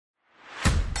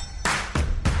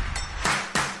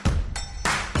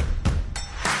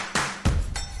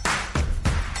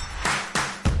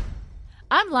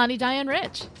Lonnie Diane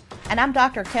Rich. And I'm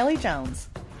Dr. Kelly Jones.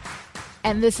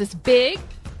 And this is Big,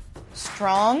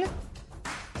 Strong,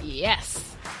 Yes.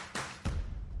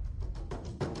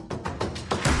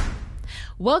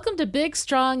 Welcome to Big,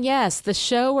 Strong, Yes, the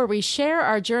show where we share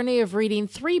our journey of reading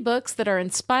 3 books that are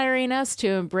inspiring us to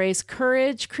embrace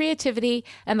courage, creativity,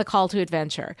 and the call to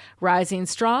adventure. Rising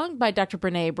Strong by Dr.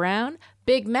 Brené Brown,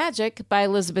 Big Magic by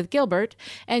Elizabeth Gilbert,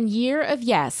 and Year of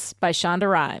Yes by Shonda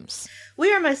Rhimes.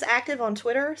 We are most active on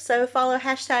Twitter, so follow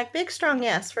hashtag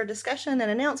BigStrongYes for discussion and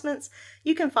announcements.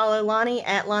 You can follow Lonnie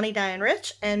at Lonnie Diane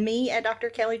Rich and me at Dr.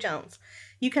 Kelly Jones.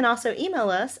 You can also email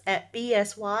us at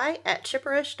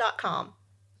bsy@chipperish.com.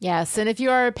 Yes, and if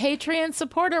you are a Patreon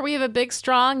supporter, we have a Big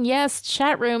Strong Yes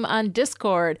chat room on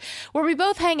Discord where we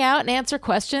both hang out and answer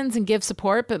questions and give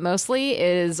support, but mostly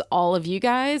it is all of you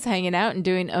guys hanging out and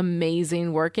doing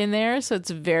amazing work in there, so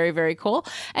it's very, very cool.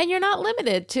 And you're not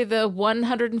limited to the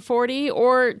 140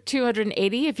 or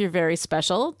 280 if you're very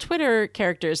special Twitter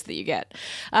characters that you get.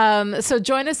 So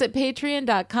join us at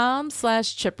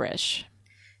patreon.com/chipperish.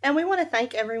 And we want to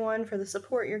thank everyone for the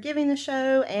support you're giving the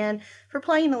show and for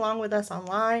playing along with us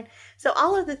online. So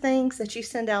all of the things that you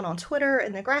send out on Twitter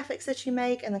and the graphics that you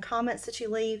make and the comments that you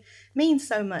leave mean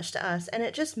so much to us. And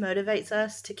it just motivates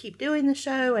us to keep doing the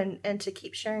show and to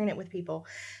keep sharing it with people.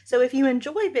 So if you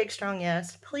enjoy Big Strong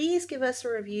Yes, please give us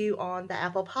a review on the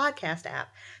Apple Podcast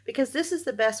app, because this is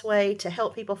the best way to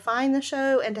help people find the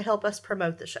show and to help us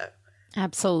promote the show.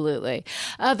 Absolutely.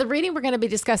 The reading we're going to be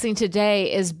discussing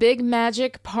today is Big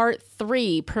Magic Part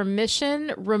 3,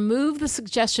 Permission, Remove the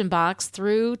Suggestion Box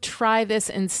through Try This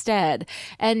Instead.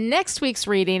 And next week's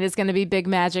reading is going to be Big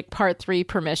Magic Part 3,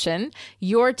 Permission,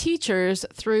 Your Teachers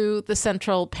Through the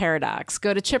Central Paradox.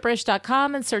 Go to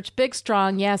chipperish.com and search Big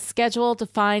Strong Yes schedule to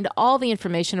find all the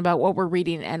information about what we're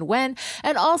reading and when.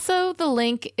 And also the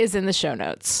link is in the show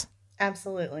notes.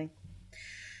 Absolutely.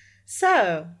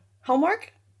 So,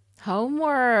 homework?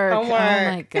 Homework. Oh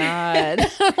my God.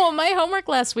 Well, my homework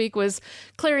last week was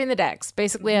clearing the decks.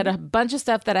 Basically, I had a bunch of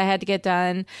stuff that I had to get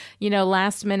done,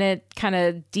 last minute kind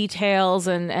of details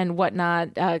and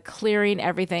whatnot, clearing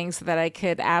everything so that I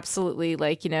could absolutely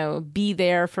be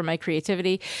there for my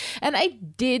creativity. And I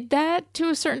did that to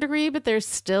a certain degree, but there's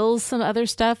still some other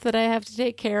stuff that I have to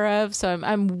take care of. So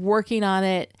I'm working on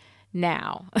it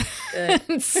now.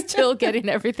 Still getting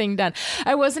everything done.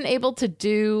 I wasn't able to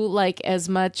do as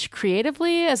much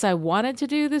creatively as I wanted to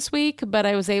do this week, but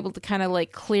I was able to kind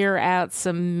of clear out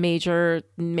some major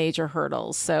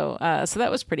hurdles. So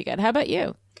that was pretty good. How about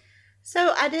you?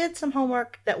 So I did some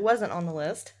homework that wasn't on the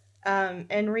list, and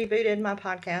rebooted my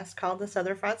podcast called The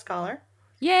Southern Fried Scholar.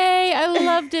 Yay! I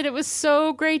loved it. It was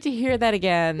so great to hear that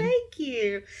again. Thank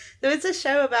you. So it's a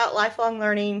show about lifelong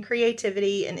learning,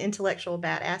 creativity, and intellectual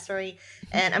badassery,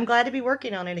 and I'm glad to be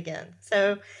working on it again.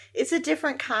 So it's a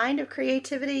different kind of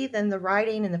creativity than the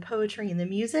writing and the poetry and the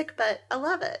music, but I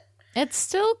love it. It's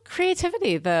still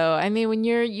creativity, though. I mean, when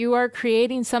you are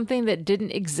creating something that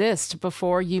didn't exist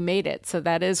before you made it, so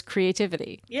that is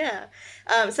creativity. Yeah.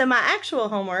 So my actual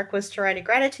homework was to write a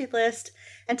gratitude list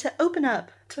and to open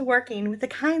up to working with the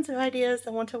kinds of ideas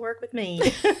that want to work with me.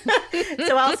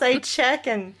 So I'll say check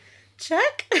and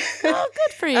check. Oh,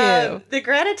 good for you. The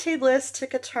gratitude list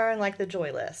took a turn like the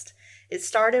joy list. It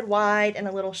started wide and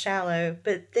a little shallow,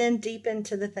 but then deepened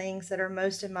to the things that are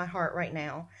most in my heart right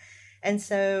now. And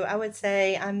so I would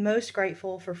say I'm most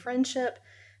grateful for friendship,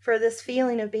 for this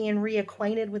feeling of being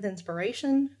reacquainted with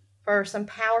inspiration, for some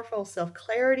powerful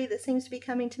self-clarity that seems to be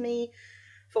coming to me,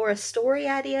 for a story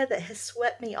idea that has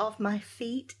swept me off my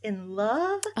feet in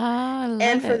love,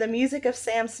 and for the music of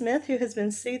Sam Smith, who has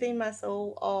been soothing my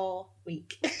soul all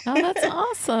week. Oh, that's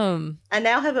awesome. I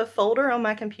now have a folder on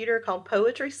my computer called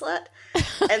Poetry Slut,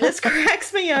 and this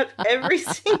cracks me up every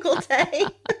single day.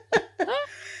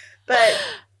 But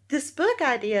this book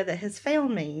idea that has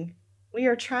found me, we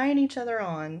are trying each other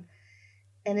on,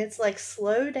 and it's like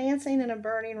slow dancing in a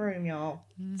burning room, y'all.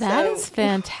 That is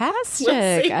fantastic.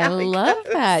 I love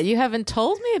that. You haven't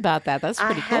told me about that. That's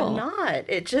pretty cool. I have not.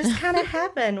 It just kind of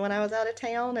happened when I was out of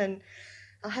town, and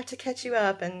I'll have to catch you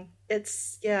up, and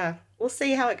we'll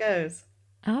see how it goes.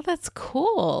 Oh, that's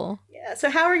cool. Yeah.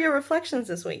 So how are your reflections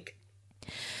this week?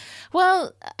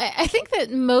 Well, I think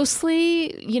that mostly,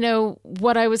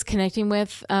 what I was connecting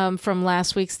with from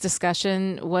last week's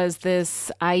discussion was this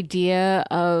idea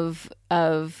of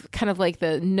kind of like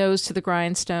the nose to the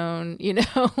grindstone, doing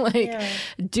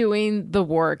the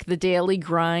work, the daily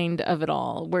grind of it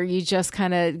all, where you just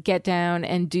kind of get down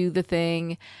and do the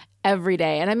thing every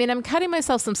day. And I mean, I'm cutting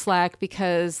myself some slack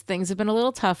because things have been a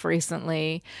little tough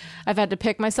recently. I've had to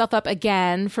pick myself up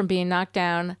again from being knocked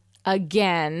down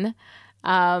again.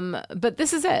 But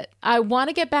this is it. I want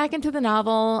to get back into the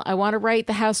novel. I want to write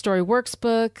the How Story Works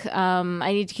book.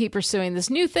 I need to keep pursuing this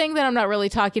new thing that I'm not really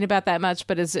talking about that much,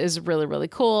 but is really, really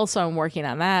cool. So I'm working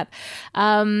on that.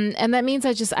 And that means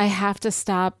I have to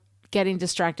stop getting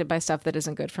distracted by stuff that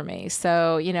isn't good for me.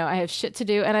 So, I have shit to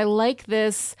do. And I like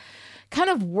this kind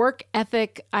of work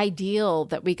ethic ideal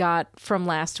that we got from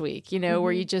last week,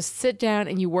 where you just sit down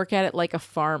and you work at it like a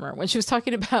farmer. When she was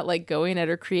talking about like going at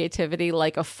her creativity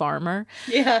like a farmer,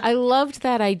 I loved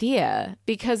that idea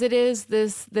because it is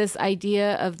this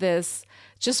idea of this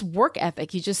just work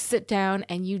ethic. You just sit down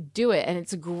and you do it. And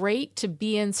it's great to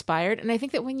be inspired. And I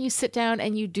think that when you sit down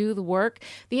and you do the work,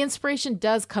 the inspiration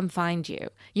does come find you.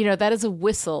 That is a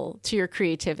whistle to your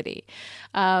creativity.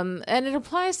 And it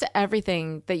applies to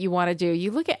everything that you want to do. You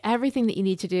look at everything that you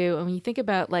need to do. And when you think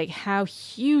about like how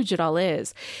huge it all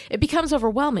is, it becomes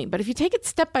overwhelming. But if you take it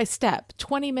step by step,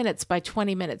 20 minutes by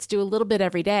 20 minutes, do a little bit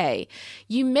every day,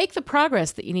 you make the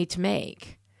progress that you need to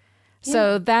make.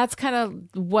 So that's kind of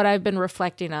what I've been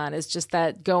reflecting on, is just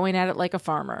that going at it like a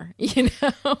farmer,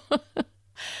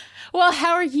 Well,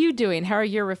 how are you doing? How are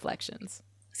your reflections?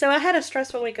 So I had a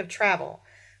stressful week of travel,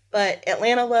 but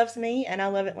Atlanta loves me and I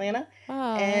love Atlanta.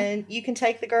 Aww. And you can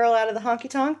take the girl out of the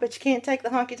honky tonk, but you can't take the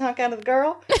honky tonk out of the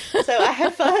girl. So I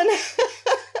had fun.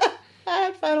 I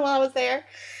had fun while I was there.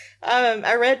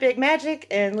 I read Big Magic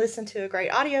and listened to a great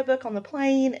audiobook on the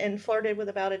plane and flirted with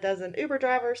about a dozen Uber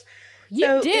drivers.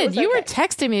 You did. You were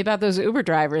texting me about those Uber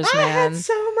drivers, man. I had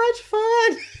so much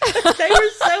fun. They were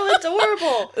so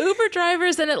adorable. Uber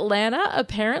drivers in Atlanta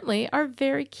apparently are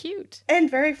very cute. And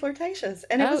very flirtatious.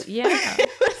 And it was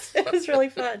really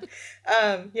fun.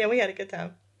 We had a good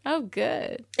time. Oh,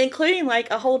 good. Including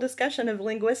like a whole discussion of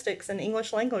linguistics and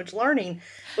English language learning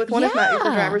with one of my Uber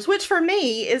drivers, which for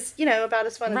me is, about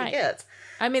as fun as it gets.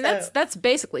 I mean, that's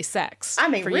basically sex. I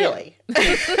mean, really.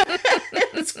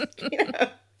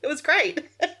 It was great.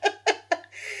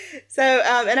 So,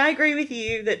 and I agree with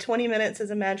you that 20 minutes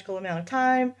is a magical amount of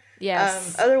time.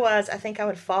 Yes. Otherwise, I think I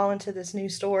would fall into this new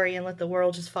story and let the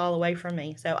world just fall away from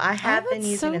me. So I have been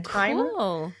using a timer.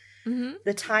 Cool. Mm-hmm.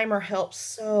 The timer helps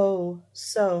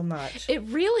so much. It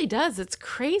really does. It's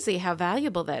crazy how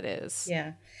valuable that is.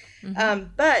 Yeah. Mm-hmm.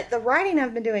 But the writing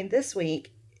I've been doing this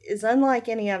week is unlike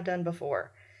any I've done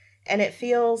before. And it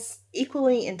feels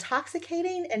equally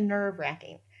intoxicating and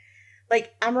nerve-wracking.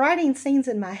 Like, I'm writing scenes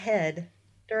in my head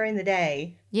during the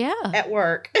day. Yeah. At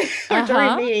work. Or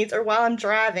during meetings. Or while I'm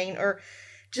driving. Or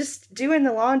just doing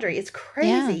the laundry. It's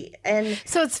crazy. Yeah. And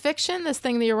so it's fiction, this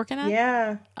thing that you're working on?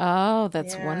 Yeah. Oh,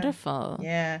 that's wonderful.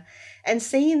 Yeah. And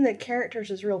seeing the characters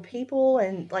as real people.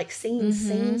 And, like, seeing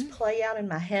scenes play out in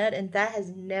my head. And that has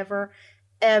never,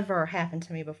 ever happened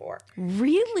to me before.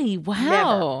 Really? Wow.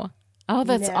 Never. Oh,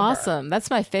 that's awesome. That's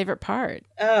my favorite part.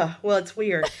 Oh, well, it's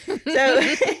weird.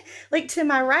 So, like, to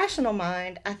my rational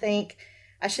mind, I think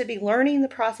I should be learning the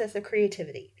process of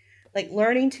creativity. Like,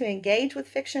 learning to engage with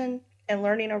fiction and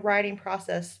learning a writing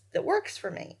process that works for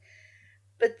me.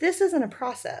 But this isn't a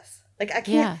process. Like, I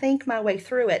can't think my way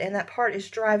through it, and that part is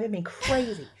driving me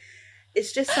crazy.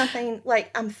 It's just something,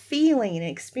 like, I'm feeling and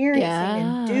experiencing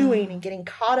and doing and getting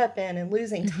caught up in and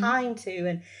losing time to,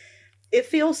 and it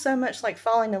feels so much like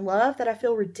falling in love that I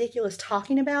feel ridiculous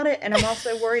talking about it, and I'm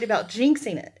also worried about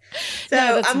jinxing it. So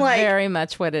that's I'm like, very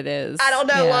much what it is. I don't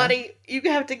know, Lottie. You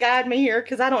have to guide me here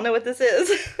because I don't know what this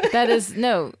is.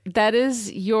 That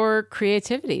is your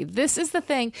creativity. This is the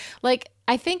thing. Like,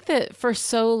 I think that for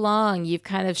so long you've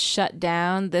kind of shut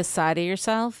down this side of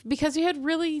yourself because you had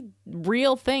really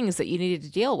real things that you needed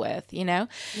to deal with, Yeah.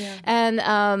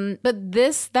 And but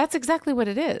that's exactly what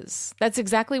it is. That's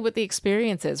exactly what the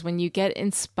experience is when you get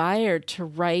inspired to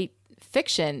write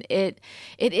fiction. It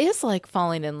is like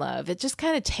falling in love. It just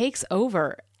kind of takes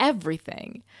over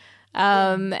everything.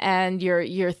 And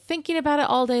you're thinking about it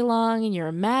all day long and you're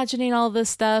imagining all this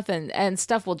stuff and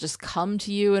stuff will just come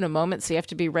to you in a moment. So you have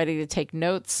to be ready to take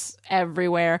notes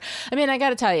everywhere. I mean, I got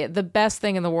to tell you, the best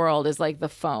thing in the world is like the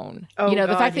phone,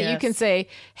 the fact that you can say,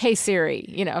 "Hey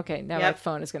Siri," okay, now my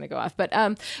phone is going to go off, but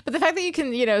the fact that you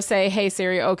can, say, "Hey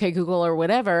Siri," "Okay Google," or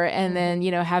whatever, and then,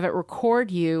 have it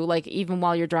record you, like even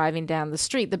while you're driving down the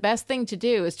street. The best thing to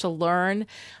do is to learn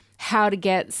how to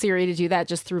get Siri to do that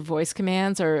just through voice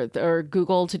commands or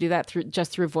Google to do that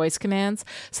through voice commands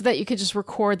so that you could just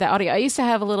record the audio. I used to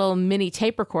have a little mini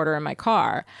tape recorder in my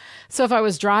car. So if I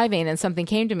was driving and something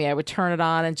came to me, I would turn it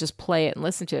on and just play it and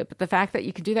listen to it. But the fact that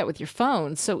you can do that with your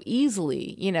phone so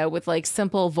easily, with like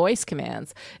simple voice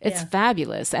commands, it's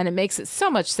fabulous. And it makes it so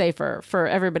much safer for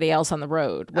everybody else on the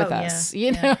road with us,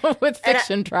 with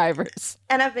fiction drivers.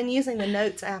 And I've been using the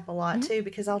Notes app a lot too,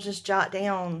 because I'll just jot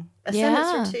down a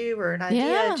sentence or two or an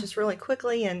idea just really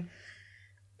quickly.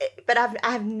 But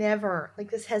I've never, like,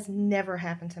 this has never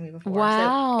happened to me before.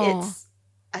 Wow. So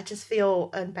I just feel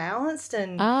unbalanced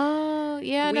and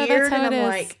weird. No, that's how and I'm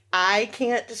like, I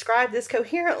can't describe this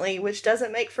coherently, which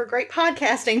doesn't make for great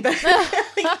podcasting, but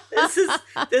this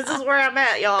is where I'm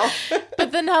at, y'all.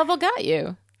 But the novel got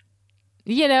you.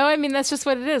 You know, I mean, that's just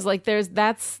what it is. Like,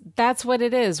 that's what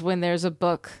it is when there's a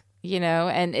book, you know,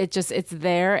 and it's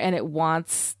there and it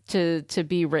wants to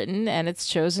be written and it's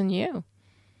chosen you.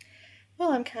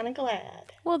 Well, I'm kind of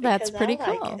glad. Well, that's pretty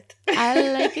cool.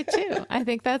 I like it too. I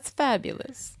think that's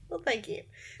fabulous. Well, thank you.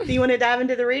 Do you want to dive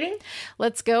into the reading?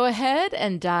 Let's go ahead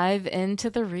and dive into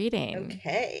the reading.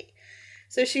 Okay.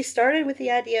 So she started with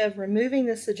the idea of removing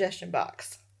the suggestion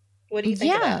box. What do you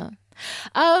think of that?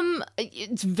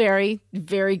 It's very,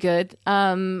 very good.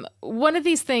 One of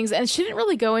these things, and she didn't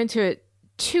really go into it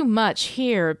too much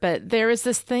here, but there is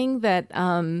this thing that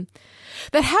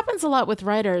happens a lot with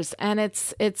writers, and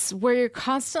it's where you're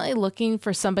constantly looking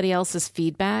for somebody else's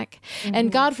feedback. Mm-hmm.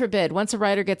 And God forbid, once a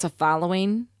writer gets a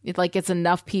following, it like gets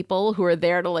enough people who are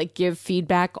there to like give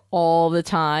feedback all the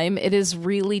time, it is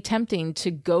really tempting to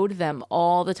go to them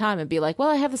all the time and be like, well,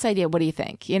 I have this idea. What do you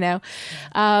think? You know?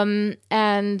 Yeah.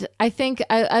 And I think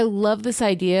I love this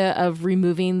idea of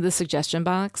removing the suggestion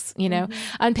box. You know,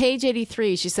 on page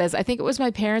 83, she says, I think it was my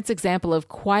parents' example of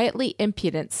quietly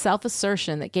impudent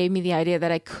self-assertion that gave me the idea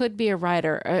that I could be a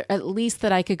writer, or at least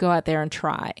that I could go out there and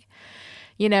try.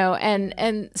 You know,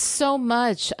 and so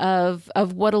much of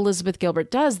what Elizabeth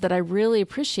Gilbert does that I really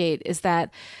appreciate is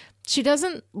that she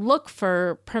doesn't look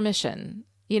for permission.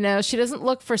 You know, she doesn't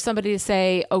look for somebody to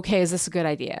say, okay, is this a good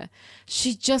idea?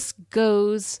 She just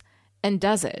goes and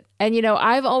does it. And, you know,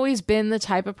 I've always been the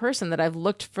type of person that I've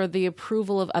looked for the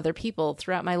approval of other people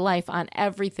throughout my life on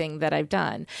everything that I've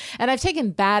done. And I've taken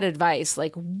bad advice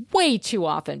like way too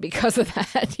often because of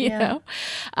that, you know?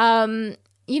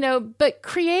 You know, but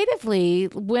creatively,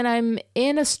 when I'm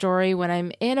in a story, when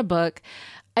I'm in a book,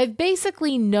 I've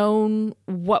basically known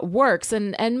what works.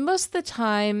 And most of the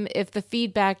time, if the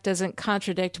feedback doesn't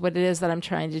contradict what it is that I'm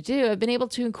trying to do, I've been able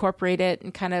to incorporate it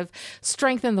and kind of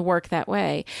strengthen the work that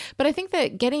way. But I think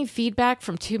that getting feedback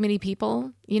from too many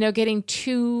people, you know, getting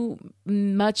too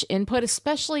much input,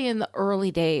 especially in the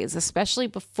early days, especially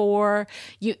before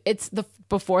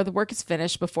before the work is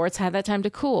finished, before it's had that time to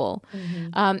cool,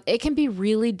 it can be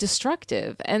really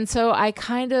destructive. And so I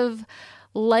kind of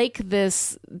like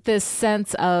this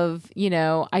sense of, you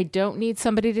know, I don't need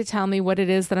somebody to tell me what it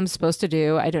is that I'm supposed to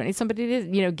do. I don't need somebody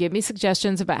to, you know, give me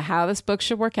suggestions about how this book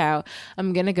should work out.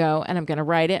 I'm going to go and I'm going to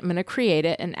write it. I'm going to create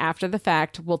it. And after the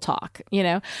fact, we'll talk, you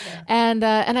know? Yeah. And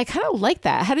I kind of like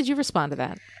that. How did you respond to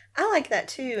that? I like that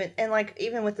too. And like,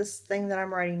 even with this thing that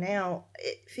I'm writing now,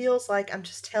 it feels like I'm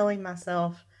just telling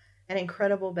myself an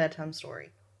incredible bedtime story.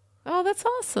 Oh, that's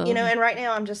awesome. You know, and right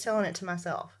now I'm just telling it to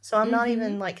myself. So I'm not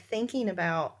even like thinking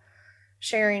about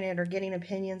sharing it or getting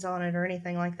opinions on it or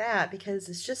anything like that, because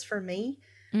it's just for me,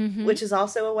 which is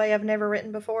also a way I've never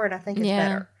written before. And I think it's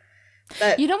better.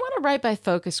 But you don't want to write by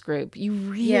focus group. You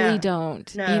really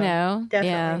don't. No, you know?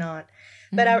 Definitely not.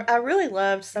 But I really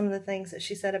loved some of the things that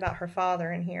she said about her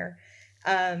father in here.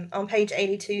 On page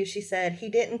 82, she said, he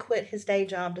didn't quit his day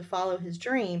job to follow his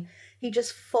dream. He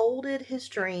just folded his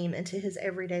dream into his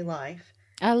everyday life.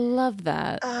 I love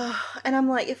that. And I'm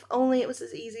like, if only it was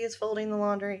as easy as folding the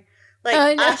laundry.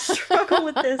 Like, I struggle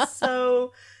with this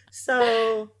so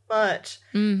much.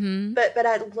 But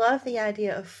I love the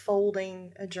idea of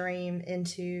folding a dream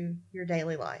into your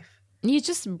daily life. You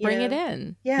just bring it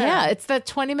in. Yeah. It's that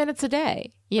 20 minutes a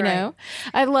day, you know?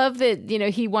 I love that, you know,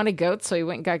 he wanted goats, so he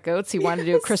went and got goats. He wanted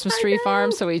to do a Christmas tree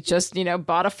farm, so he just, you know,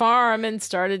 bought a farm and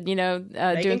started, you know,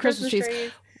 doing Christmas trees.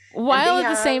 While at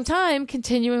the same time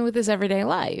continuing with his everyday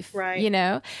life, you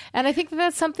know? And I think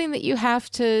that's something that you have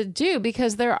to do,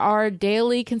 because there are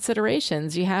daily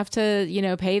considerations. You have to, you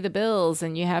know, pay the bills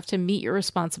and you have to meet your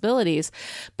responsibilities.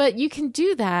 But you can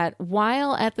do that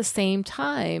while at the same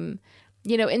time,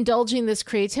 you know, indulging this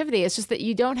creativity. It's just that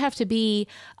you don't have to be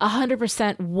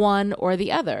 100% one or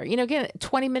the other. You know, again,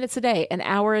 20 minutes a day, an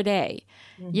hour a day,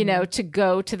 you know, to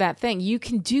go to that thing. You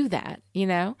can do that, you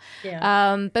know?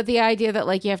 But the idea that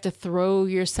like you have to throw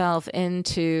yourself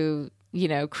into, you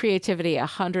know, creativity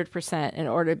 100% in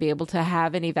order to be able to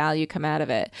have any value come out of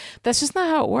it, that's just not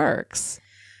how it works.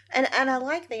 And I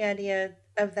like the idea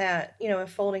of that, you know,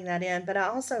 of folding that in. But I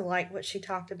also like what she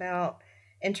talked about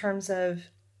in terms of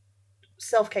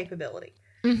self-capability,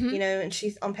 you know, and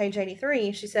she's on page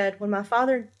 83, she said, when my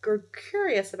father grew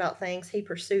curious about things, he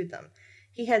pursued them.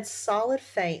 He had solid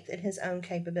faith in his own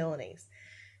capabilities.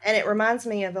 And it reminds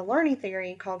me of a learning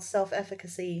theory called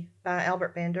self-efficacy by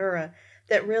Albert Bandura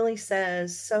that really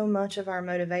says so much of our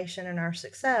motivation and our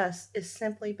success is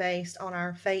simply based on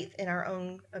our faith in our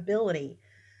own ability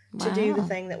to do the Wow.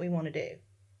 thing that we want to do.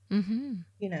 Mm-hmm.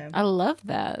 You know. I love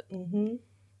that. Mm-hmm.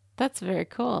 That's very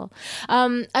cool.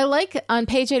 I like on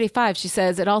page 85, she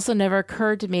says, it also never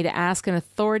occurred to me to ask an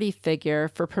authority figure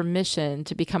for permission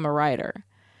to become a writer.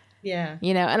 Yeah.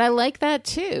 You know, and I like that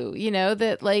too, you know,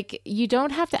 that like you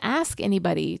don't have to ask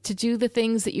anybody to do the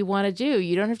things that you want to do.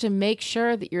 You don't have to make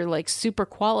sure that you're like super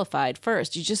qualified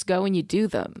first. You just go and you do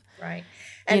them. Right.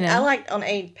 And You know? I liked on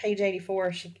page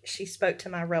 84, she spoke to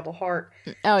my rebel heart.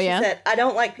 Oh, She yeah. said, I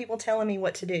don't like people telling me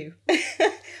what to do.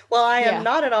 Well, I am Yeah.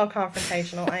 not at all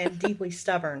confrontational. I am deeply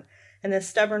stubborn. And this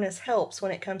stubbornness helps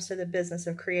when it comes to the business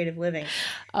of creative living.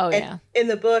 Oh, And yeah. in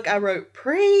the book, I wrote,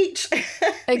 preach.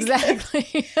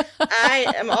 Exactly.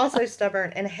 I am also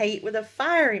stubborn and hate with a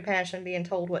fiery passion being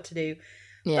told what to do.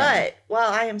 Yeah. But while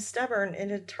I am stubborn and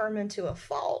determined to a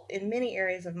fault in many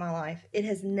areas of my life, it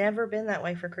has never been that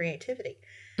way for creativity.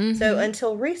 So Mhm.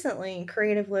 until recently,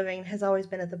 creative living has always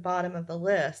been at the bottom of the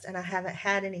list, and I haven't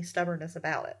had any stubbornness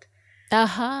about it.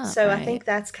 Uh-huh. So I Right. think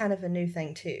that's kind of a new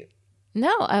thing too.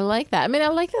 No, I like that. I mean, I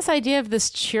like this idea of this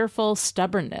cheerful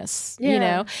stubbornness, you Yeah.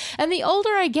 know? And the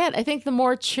older I get, I think the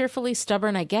more cheerfully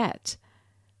stubborn I get.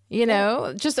 You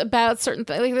know, just about certain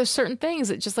things. Like there's certain things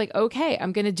that just like, okay,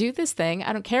 I'm going to do this thing.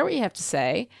 I don't care what you have to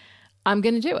say. I'm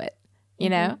going to do it, you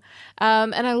know?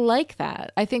 And I like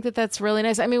that. I think that that's really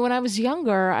nice. I mean, when I was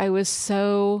younger, I was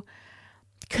so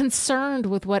concerned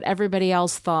with what everybody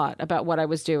else thought about what I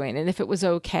was doing and if it was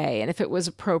okay and if it was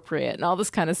appropriate and all this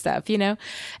kind of stuff, you know?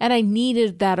 And I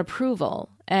needed that approval.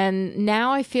 And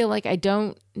now I feel like I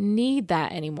don't need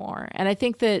that anymore. And I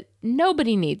think that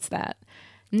nobody needs that.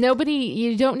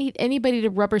 You don't need anybody to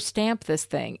rubber stamp this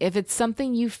thing. If it's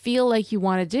something you feel like you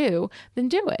want to do, then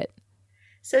do it.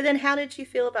 So then how did you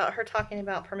feel about her talking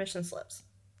about permission slips?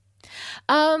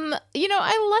 You know,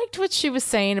 I liked what she was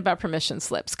saying about permission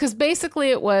slips because basically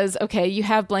it was, okay, you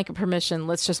have blanket permission,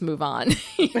 let's just move on.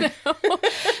 You know?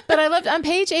 But I loved on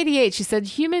page 88, she said,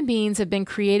 human beings have been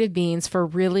creative beings for a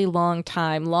really long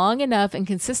time, long enough and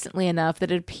consistently enough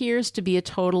that it appears to be a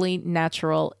totally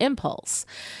natural impulse.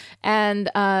 And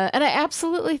I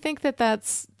absolutely think that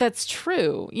that's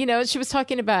true. You know, she was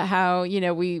talking about how, you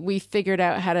know, we figured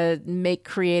out how to make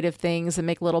creative things and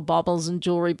make little baubles and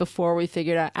jewelry before we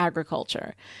figured out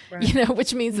agriculture, you know,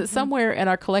 which means that somewhere in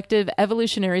our collective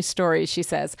evolutionary story, she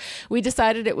says, we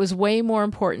decided it was way more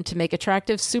important to make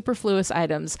attractive, superfluous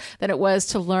items than it was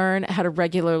to learn how to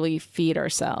regularly feed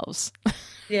ourselves.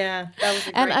 Yeah, that was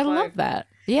a great And I quote. love that.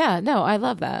 Yeah, no, I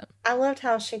love that. I loved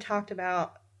how she talked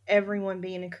about everyone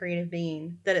being a creative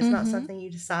being, that it's not something you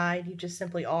decide, you just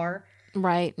simply are.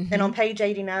 Right. And on page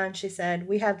 89, she said,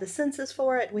 we have the senses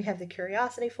for it, we have the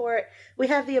curiosity for it, we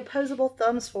have the opposable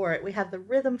thumbs for it, we have the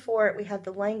rhythm for it, we have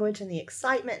the language and the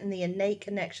excitement and the innate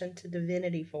connection to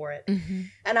divinity for it.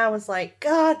 And I was like,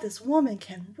 God, this woman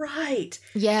can write.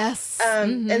 Yes.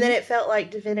 And then it felt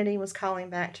like divinity was calling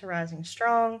back to rising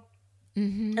strong.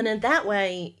 And in that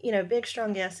way, you know, Big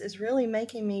Strong Yes is really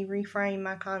making me reframe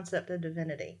my concept of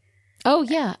divinity. Oh,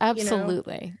 yeah,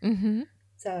 absolutely.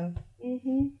 So,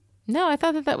 No, I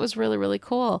thought that that was really, really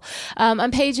cool. On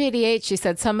page 88, she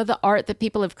said, some of the art that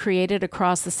people have created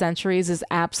across the centuries is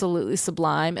absolutely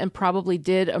sublime and probably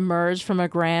did emerge from a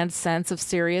grand sense of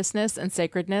seriousness and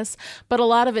sacredness, but a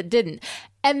lot of it didn't.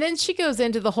 And then she goes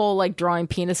into the whole like drawing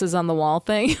penises on the wall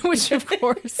thing, which of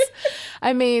course,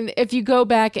 I mean, if you go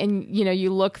back and, you know,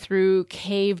 you look through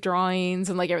cave drawings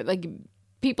and like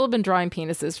people have been drawing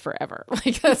penises forever.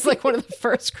 Like that's like one of the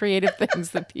first creative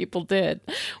things that people did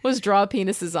was draw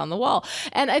penises on the wall.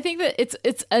 And I think that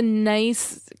it's a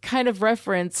nice kind of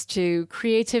reference to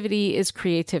creativity is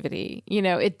creativity. You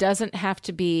know, it doesn't have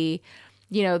to be,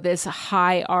 you know, this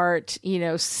high art, you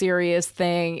know, serious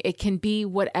thing. It can be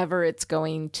whatever it's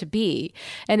going to be.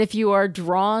 And if you are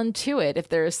drawn to it, if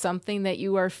there is something that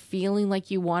you are feeling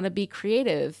like you want to be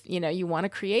creative, you know, you want to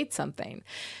create something,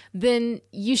 then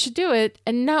you should do it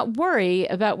and not worry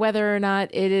about whether or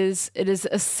not it is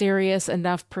a serious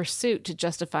enough pursuit to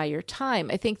justify your time.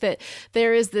 I think that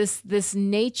there is this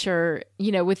nature,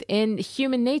 you know, within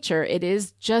human nature, it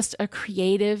is just a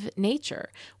creative nature.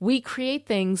 We create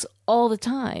things all the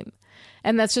time.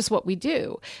 And that's just what we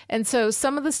do. And so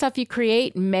some of the stuff you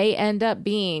create may end up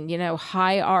being, you know,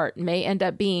 high art, may end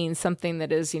up being something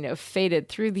that is, you know, faded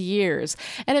through the years.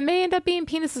 And it may end up being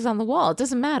penises on the wall. It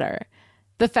doesn't matter.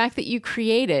 The fact that you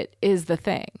create it is the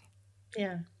thing.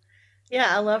 yeah.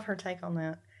 Yeah, I love her take on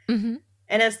that. And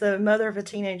as the mother of a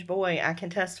teenage boy, I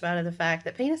can testify to the fact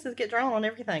that penises get drawn on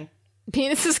everything.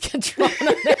 Penises get drawn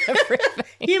on everything.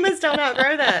 Humans don't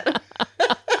outgrow that.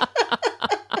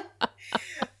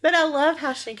 But I love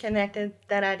how she connected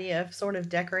that idea of sort of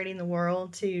decorating the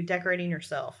world to decorating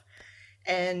yourself.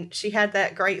 And she had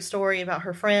that great story about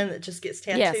her friend that just gets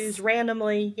tattoos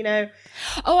randomly, you know.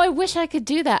 Oh, I wish I could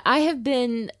do that. I have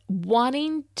been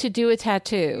wanting to do a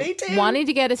tattoo. Me too. Wanting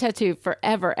to get a tattoo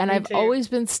forever. And I've always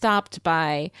been stopped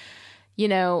by, you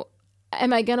know,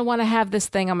 am I going to want to have this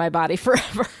thing on my body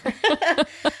forever? I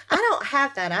don't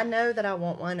have that. I know that I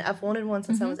want one. I've wanted one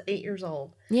since I was 8 years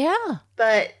old. Yeah.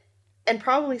 And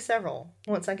probably several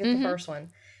once I get the first one.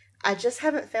 I just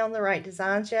haven't found the right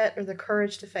designs yet or the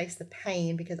courage to face the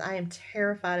pain because I am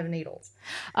terrified of needles.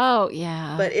 Oh,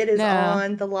 yeah. But it is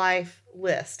on the life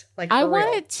list. Like, I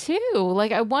want it too.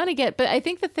 Like, I want to get, but I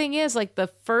think the thing is, like, the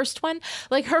first one,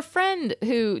 like her friend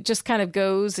who just kind of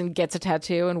goes and gets a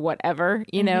tattoo and whatever,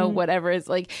 you know, whatever is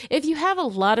like, if you have a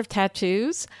lot of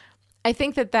tattoos, I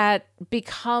think that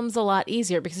becomes a lot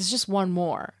easier because it's just one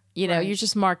more. You know, you're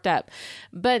just marked up.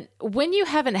 But when you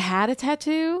haven't had a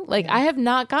tattoo, like I have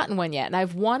not gotten one yet, and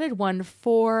I've wanted one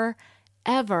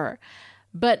forever.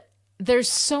 But there's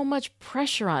so much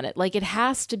pressure on it. Like it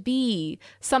has to be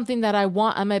something that I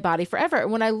want on my body forever. And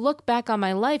when I look back on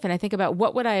my life and I think about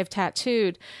what would I have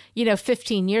tattooed, you know,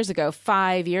 15 years ago,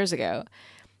 5 years ago,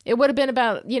 it would have been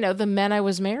about, you know, the men I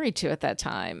was married to at that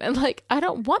time. And like, I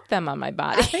don't want them on my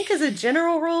body. I think as a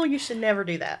general rule, you should never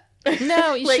do that.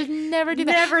 No, you should never do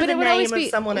that. Never but the it would name be of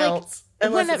someone else,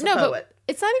 unless it's a poet. But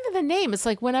it's not even the name. It's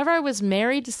like whenever I was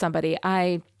married to somebody,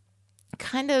 I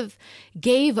kind of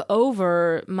gave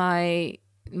over my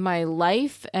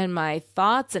life and my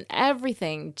thoughts and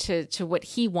everything to what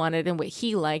he wanted and what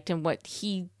he liked and what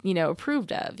he, you know,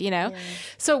 approved of, you know? Yeah.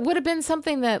 So it would have been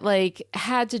something that like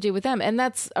had to do with them. And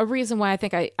that's a reason why I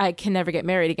think I can never get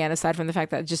married again, aside from the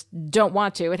fact that I just don't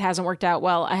want to. It hasn't worked out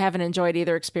well. I haven't enjoyed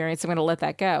either experience. I'm going to let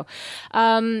that go.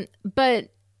 But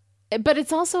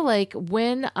it's also like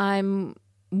when I'm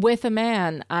with a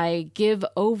man, I give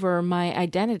over my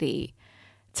identity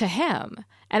to him.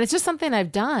 And it's just something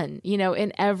I've done, you know,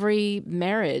 in every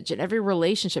marriage, in every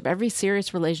relationship, every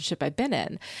serious relationship I've been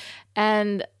in.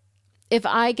 And if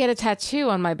I get a tattoo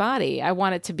on my body, I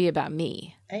want it to be about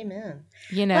me. Amen.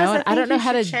 You know, and I don't know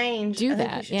how to do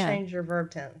that. You should change your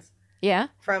verb tense. Yeah.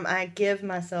 From I give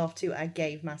myself to I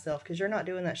gave myself, because you're not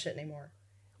doing that shit anymore.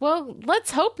 Well,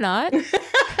 let's hope not.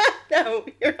 No,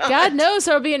 you're not. God knows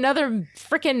there'll be another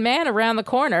freaking man around the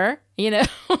corner, you know.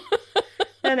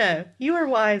 No. You are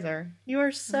wiser. You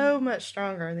are so much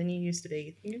stronger than you used to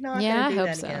be. You're not going to do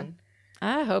that again.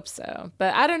 I hope so.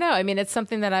 But I don't know. I mean, it's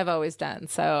something that I've always done.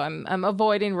 So I'm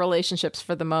avoiding relationships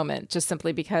for the moment, just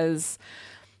simply because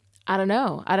I don't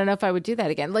know. I don't know if I would do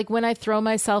that again. Like when I throw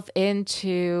myself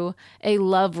into a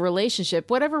love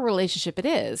relationship, whatever relationship it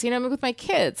is, you know, I mean, with my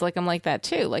kids, like I'm like that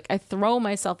too. Like I throw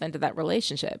myself into that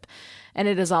relationship and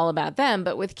it is all about them.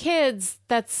 But with kids,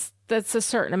 that's a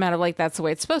certain amount of like, that's the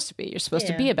way it's supposed to be. You're supposed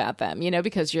to be about them, you know,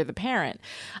 because you're the parent.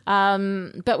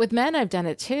 But with men, I've done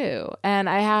it too. And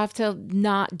I have to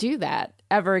not do that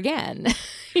ever again.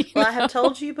 Well, I have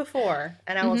told you before,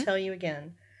 and I will tell you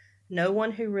again. No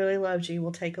one who really loves you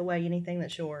will take away anything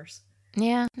that's yours.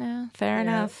 Yeah, no, fair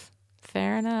enough.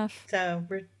 Fair enough. So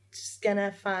we're just going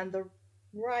to find the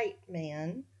right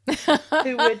man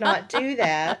who would not do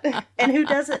that and who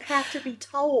doesn't have to be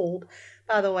told,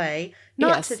 by the way,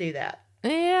 not to do that.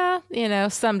 Yeah, you know,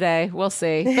 someday we'll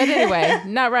see. But anyway,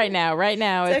 not right now. Right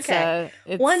now, it's okay.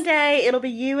 One day it'll be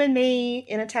you and me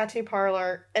in a tattoo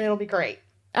parlor, and it'll be great.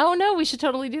 Oh no, we should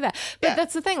totally do that. But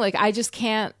that's the thing. Like, I just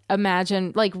can't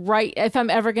imagine. Like, if I'm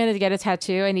ever going to get a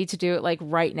tattoo, I need to do it like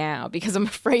right now, because I'm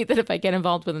afraid that if I get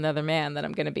involved with another man, that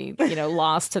I'm going to be, you know,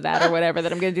 lost to that or whatever.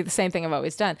 That I'm going to do the same thing I've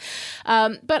always done.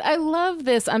 But I love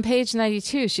this on page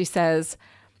 92. She says,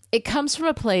 it comes from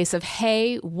a place of,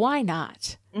 hey, why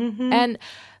not? Mm-hmm. And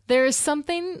there is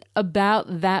something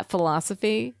about that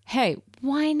philosophy. Hey,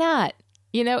 why not?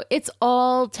 You know, it's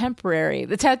all temporary.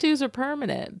 The tattoos are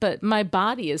permanent, but my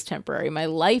body is temporary. My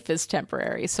life is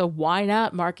temporary. So why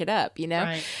not mark it up? You know,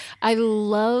 right. I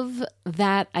love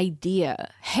that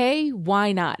idea. Hey,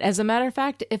 why not? As a matter of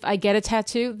fact, if I get a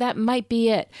tattoo, that might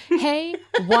be it. Hey,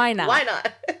 why not? Why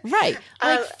not? Right.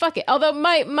 Like, fuck it. Although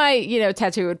my, you know,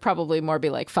 tattoo would probably more be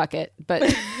like, fuck it. But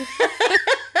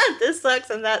this sucks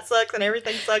and that sucks and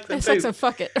everything sucks and it sucks and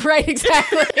fuck it. Right.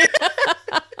 Exactly.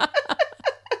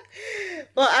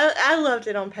 Well, I loved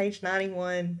it on page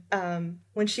 91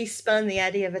 when she spun the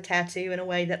idea of a tattoo in a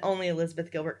way that only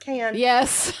Elizabeth Gilbert can.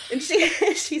 Yes. And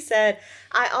she said,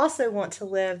 I also want to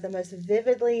live the most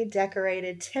vividly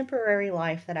decorated temporary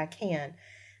life that I can.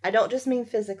 I don't just mean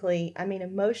physically, I mean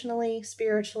emotionally,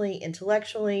 spiritually,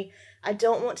 intellectually. I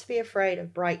don't want to be afraid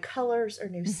of bright colors or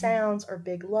new sounds or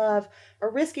big love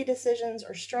or risky decisions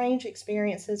or strange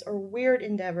experiences or weird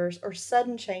endeavors or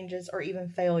sudden changes or even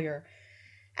failure.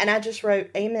 And I just wrote,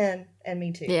 amen, and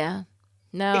me too. Yeah.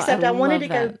 No, Except I wanted to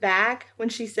go that. back when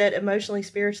she said emotionally,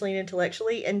 spiritually, and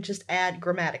intellectually and just add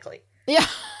grammatically. Yeah.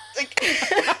 Like,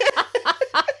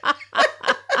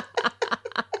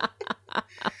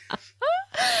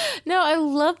 no, I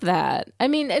love that. I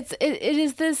mean, it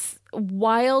is this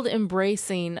wild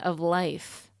embracing of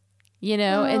life, you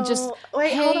know, and just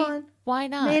wait, hey, hold on. Why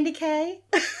not? Mandy Kay?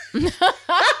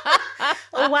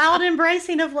 A wild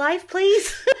embracing of life,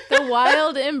 please. The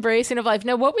wild embracing of life.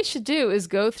 Now, what we should do is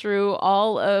go through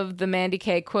all of the Mandy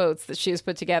Kay quotes that she has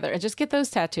put together and just get those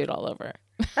tattooed all over.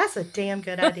 That's a damn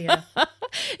good idea.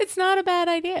 It's not a bad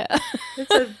idea.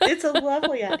 It's a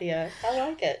lovely idea. I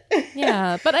like it.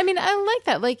 Yeah, but I mean, I like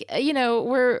that. Like, you know,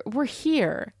 we're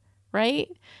here, right?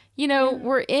 You know,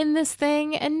 we're in this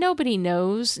thing and nobody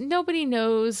knows. Nobody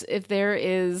knows if there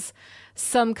is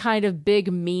some kind of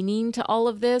big meaning to all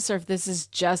of this, or if this is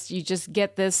just, you just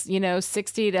get this, you know,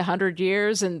 60 to 100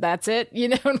 years and that's it, you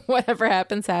know, and whatever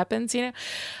happens, you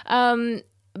know.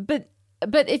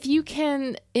 But if you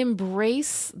can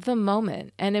embrace the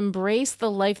moment and embrace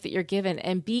the life that you're given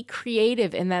and be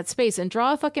creative in that space and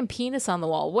draw a fucking penis on the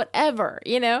wall, whatever,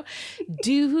 you know,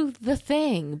 do the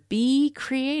thing, be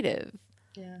creative.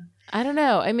 Yeah. I don't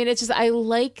know. I mean, it's just, I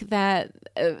like that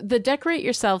the Decorate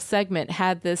Yourself segment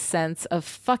had this sense of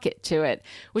fuck it to it,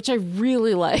 which I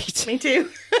really liked. Me too.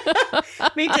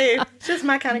 Me too. It's just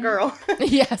my kind of girl.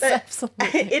 Yes, but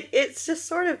absolutely. It's just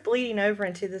sort of bleeding over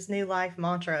into this new life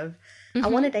mantra of, I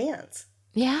want to dance.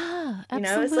 Yeah, absolutely. You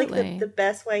know, it's like the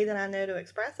best way that I know to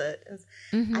express it is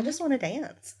I just want to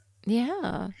dance.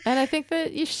 Yeah, and I think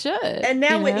that you should. And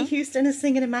now Whitney Houston is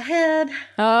singing in my head.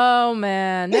 Oh,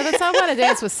 man. No, that's not want to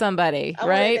dance with somebody, right?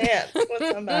 I want to dance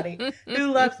with somebody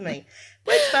who loves me.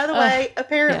 Which, by the way,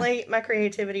 apparently my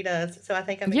creativity does. So I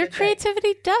think I'm Your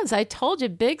creativity does. I told you,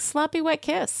 big sloppy wet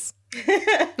kiss.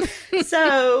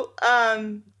 So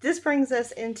this brings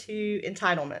us into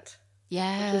entitlement.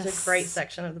 Yes. Which is a great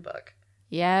section of the book.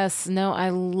 Yes. No, I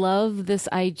love this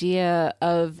idea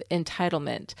of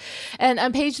entitlement. And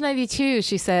on page 92,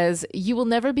 she says, you will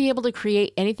never be able to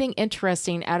create anything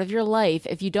interesting out of your life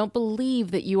if you don't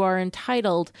believe that you are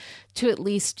entitled to at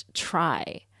least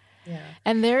try. Yeah.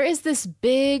 And there is this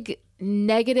big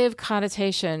negative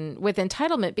connotation with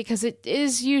entitlement because it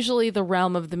is usually the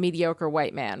realm of the mediocre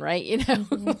white man, right? You know,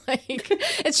 like,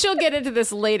 and she'll get into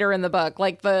this later in the book,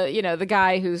 like the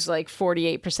guy who's like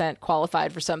 48%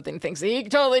 qualified for something thinks that he can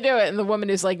totally do it. And the woman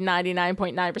who's like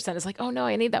 99.9% is like, oh no,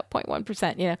 I need that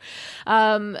 0.1%, you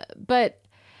know? But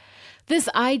this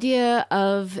idea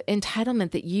of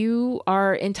entitlement, that you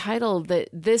are entitled, that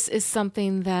this is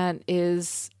something that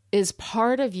is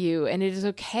part of you and it is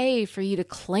okay for you to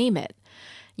claim it.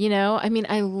 You know, I mean,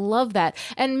 I love that.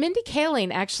 And Mindy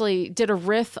Kaling actually did a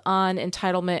riff on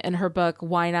entitlement in her book,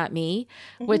 Why Not Me,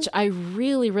 which I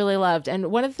really, really loved.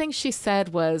 And one of the things she said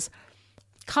was,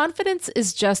 confidence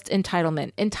is just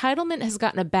entitlement. Entitlement has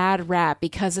gotten a bad rap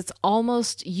because it's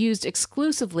almost used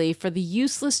exclusively for the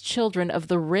useless children of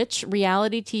the rich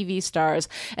reality TV stars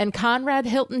and Conrad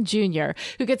Hilton Jr.,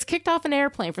 who gets kicked off an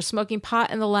airplane for smoking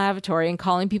pot in the lavatory and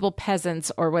calling people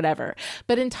peasants or whatever.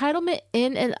 But entitlement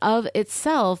in and of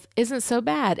itself isn't so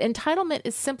bad. Entitlement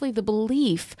is simply the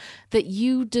belief that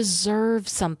you deserve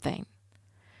something.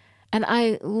 And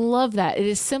I love that. It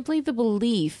is simply the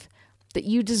belief that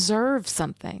you deserve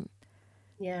something.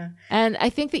 Yeah. And I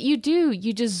think that you do.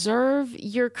 You deserve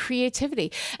your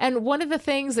creativity. And one of the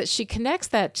things that she connects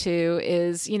that to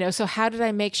is, you know, so how did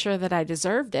I make sure that I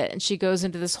deserved it? And she goes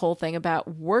into this whole thing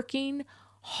about working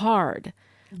hard,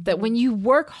 that when you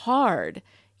work hard,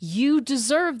 you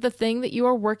deserve the thing that you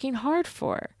are working hard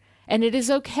for. And it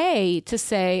is okay to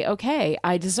say, okay,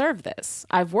 I deserve this.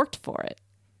 I've worked for it.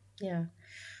 Yeah.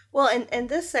 Well, and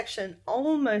this section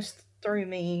almost threw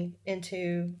me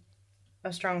into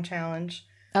a strong challenge.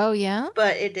 Oh, yeah?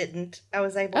 But it didn't. I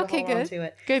was able to hold on to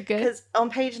it. Good. Because on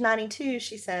page 92,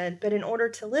 she said, but in order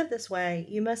to live this way,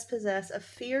 you must possess a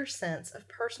fierce sense of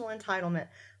personal entitlement,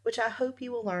 which I hope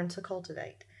you will learn to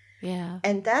cultivate. Yeah.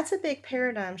 And that's a big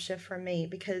paradigm shift for me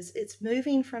because it's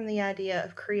moving from the idea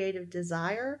of creative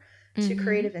desire to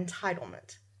creative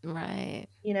entitlement. Right.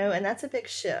 You know, and that's a big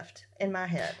shift in my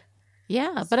head.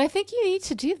 Yeah, but I think you need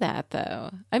to do that,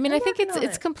 though. I mean, I think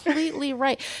it's completely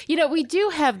right. We do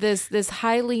have this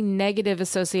highly negative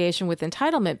association with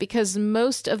entitlement because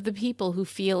most of the people who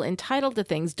feel entitled to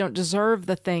things don't deserve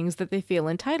the things that they feel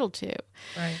entitled to.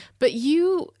 Right. But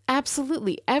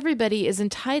everybody is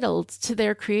entitled to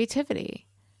their creativity.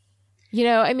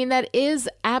 I mean, that is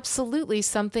absolutely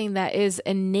something that is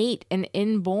innate and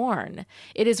inborn.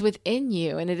 It is within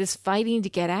you and it is fighting to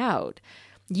get out.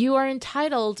 You are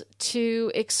entitled to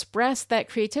express that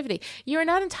creativity. You're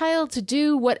not entitled to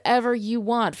do whatever you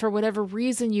want for whatever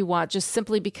reason you want, just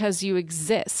simply because you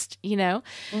exist,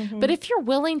 Mm-hmm. But if you're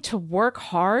willing to work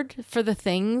hard for the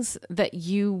things that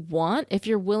you want, if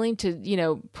you're willing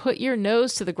to, put your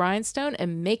nose to the grindstone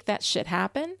and make that shit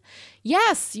happen,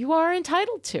 yes, you are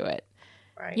entitled to it.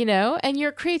 Right. And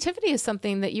your creativity is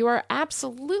something that you are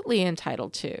absolutely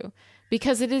entitled to.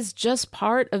 Because it is just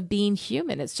part of being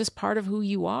human. It's just part of who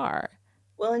you are.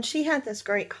 Well, and she had this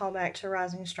great callback to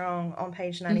Rising Strong on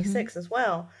page 96 as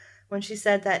well, when she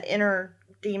said that inner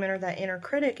demon or that inner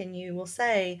critic in you will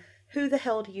say, who the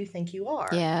hell do you think you are?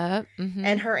 Yeah. Mm-hmm.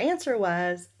 And her answer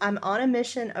was, I'm on a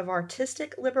mission of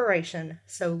artistic liberation,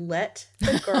 so let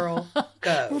the girl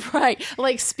go. Right.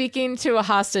 Like speaking to a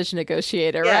hostage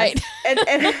negotiator, yes. right?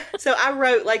 and so I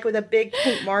wrote with a big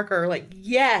pink marker,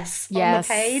 yes. on the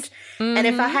page. Mm-hmm. And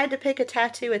if I had to pick a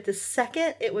tattoo at the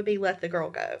second, it would be let the girl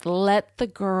go. Let the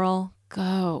girl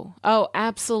go. Oh,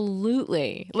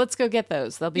 absolutely. Let's go get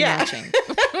those. They'll be matching.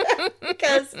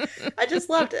 Because I just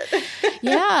loved it.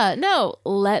 Yeah. No,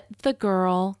 let the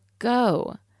girl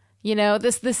go.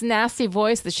 This nasty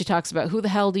voice that she talks about, who the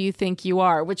hell do you think you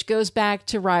are? Which goes back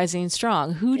to Rising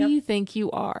Strong. Who do you think you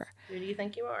are? Who do you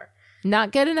think you are?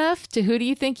 Not good enough to who do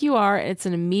you think you are? It's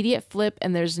an immediate flip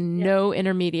and there's no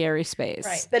intermediary space.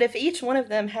 Right. But if each one of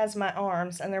them has my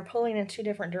arms and they're pulling in two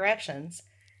different directions.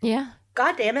 Yeah.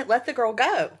 God damn it, let the girl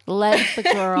go. Let the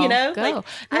girl go.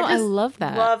 I love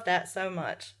that. Love that so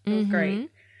much. It was great.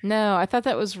 No, I thought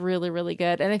that was really, really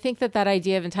good. And I think that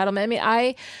idea of entitlement, I mean,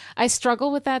 I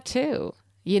struggle with that too.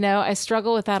 I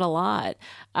struggle with that a lot.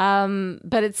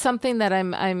 But it's something that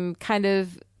I'm kind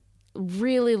of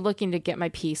really looking to get my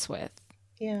peace with.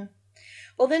 Yeah.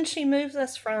 Well, then she moves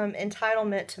us from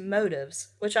entitlement to motives,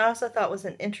 which I also thought was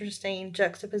an interesting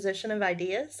juxtaposition of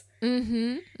ideas.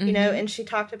 Mm-hmm. And she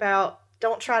talked about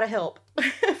don't try to help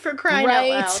for crying out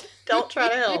loud. Don't try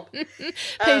to help.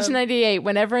 Page 98.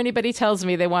 Whenever anybody tells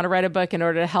me they want to write a book in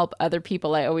order to help other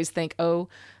people, I always think, oh,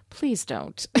 please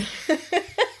don't.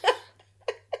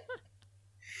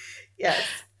 Yes.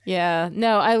 Yeah,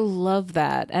 no, I love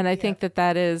that. And I think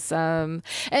that is,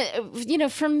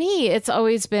 for me, it's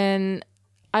always been,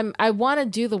 I want to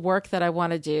do the work that I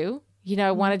want to do.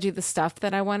 I want to do the stuff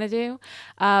that I want to do.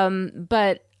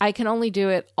 But I can only do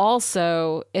it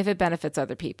also if it benefits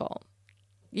other people.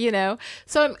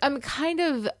 So I'm kind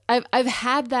of, I've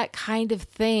had that kind of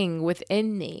thing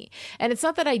within me. And it's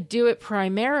not that I do it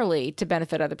primarily to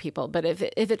benefit other people, but if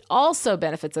it also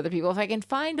benefits other people, if I can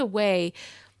find a way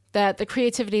that the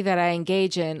creativity that I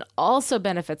engage in also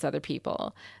benefits other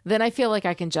people, then I feel like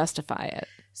I can justify it.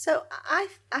 So I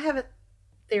have a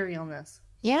theory on this.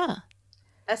 Yeah.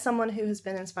 As someone who has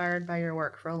been inspired by your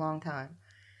work for a long time,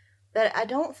 that I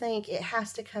don't think it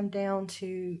has to come down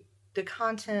to the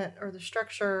content or the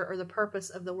structure or the purpose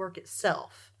of the work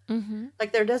itself. Mm-hmm.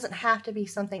 Like there doesn't have to be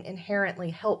something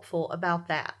inherently helpful about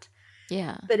that.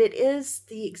 Yeah. But it is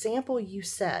the example you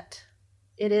set.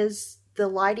 It is the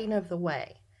lighting of the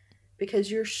way.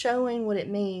 Because you're showing what it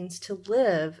means to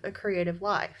live a creative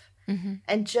life. Mm-hmm.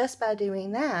 And just by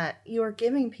doing that, you are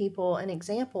giving people an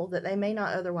example that they may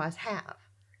not otherwise have.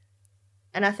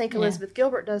 And I think Elizabeth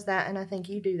Gilbert does that, and I think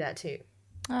you do that too.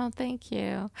 Oh, thank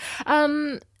you.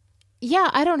 Yeah,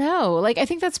 I don't know. Like, I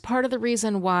think that's part of the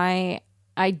reason why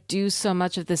I do so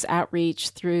much of this outreach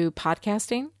through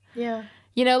podcasting. Yeah.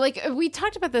 Like we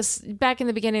talked about this back in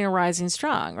the beginning of Rising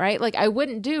Strong, right? Like I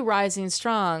wouldn't do Rising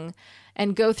Strong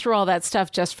and go through all that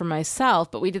stuff just for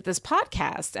myself, but we did this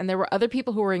podcast and there were other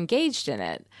people who were engaged in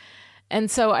it. And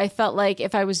so I felt like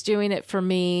if I was doing it for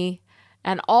me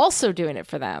and also doing it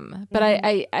for them, but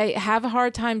I have a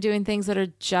hard time doing things that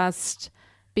are just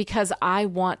because I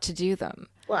want to do them.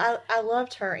 Well, I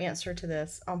loved her answer to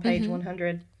this on page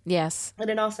 100. Yes. And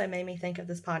it also made me think of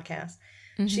this podcast.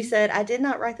 She said, I did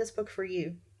not write this book for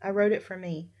you. I wrote it for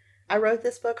me. I wrote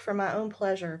this book for my own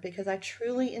pleasure because I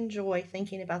truly enjoy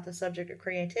thinking about the subject of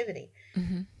creativity.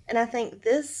 Mm-hmm. And I think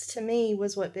this, to me,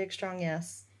 was what Big Strong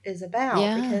Yes is about.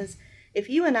 Because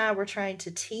if you and I were trying to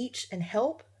teach and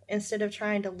help instead of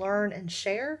trying to learn and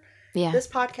share, this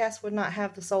podcast would not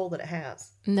have the soul that it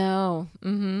has. No.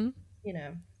 Mm-hmm.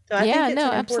 So I think it's an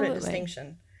important absolutely.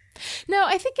 distinction. No,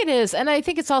 I think it is. And I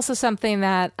think it's also something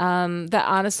that that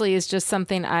honestly is just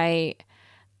something I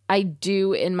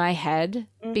do in my head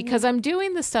because I'm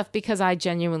doing the stuff because I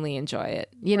genuinely enjoy it.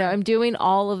 You know, I'm doing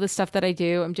all of the stuff that I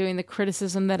do. I'm doing the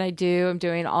criticism that I do. I'm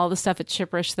doing all the stuff at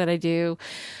Chipperish that I do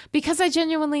because I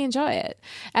genuinely enjoy it.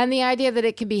 And the idea that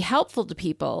it can be helpful to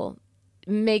people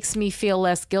makes me feel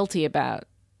less guilty about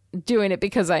doing it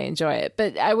because I enjoy it.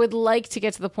 But I would like to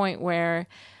get to the point where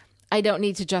I don't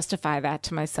need to justify that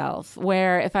to myself,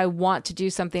 where if I want to do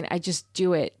something, I just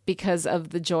do it because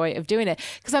of the joy of doing it.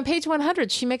 Because on page 100,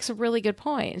 she makes a really good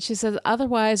point. She says,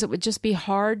 otherwise it would just be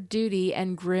hard duty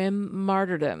and grim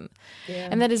martyrdom. Yeah.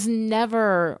 And that is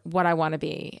never what I want to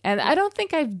be. And I don't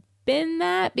think I've been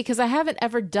that because I haven't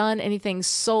ever done anything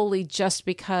solely just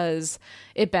because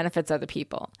it benefits other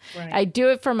people. Right. I do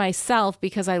it for myself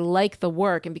because I like the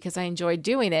work and because I enjoy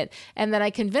doing it. And then I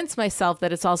convince myself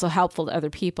that it's also helpful to other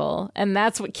people. And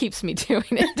that's what keeps me doing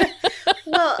it.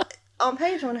 Well, on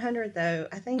page 100, though,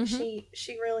 I think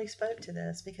she really spoke to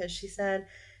this because she said,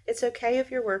 it's okay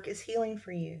if your work is healing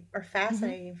for you or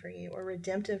fascinating for you or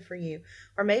redemptive for you,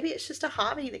 or maybe it's just a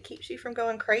hobby that keeps you from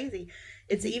going crazy.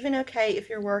 It's even okay if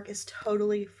your work is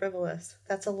totally frivolous.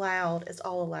 That's allowed. It's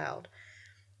all allowed.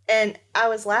 And I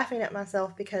was laughing at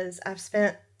myself because I've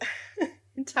spent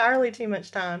entirely too much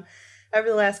time over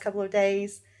the last couple of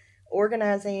days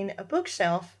organizing a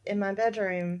bookshelf in my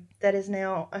bedroom that is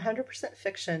now 100%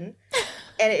 fiction.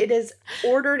 And it is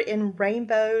ordered in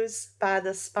rainbows by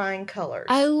the spine colors.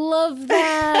 I love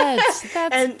that.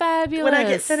 That's and fabulous. When I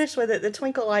get finished with it, the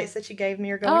twinkle lights that you gave me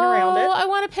are going around it. Oh, I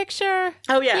want a picture.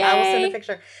 Oh, yeah. Yay. I will send a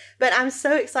picture. But I'm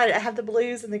so excited. I have the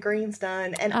blues and the greens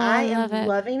done. And I am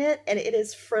loving it. And it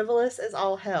is frivolous as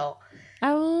all hell.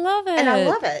 I love it. And I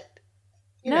love it.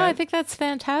 I think that's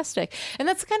fantastic. And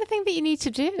that's the kind of thing that you need to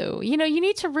do. You know, you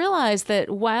need to realize that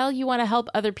while you want to help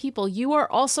other people, you are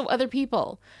also other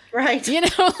people. Right. You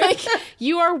know, like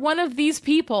you are one of these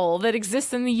people that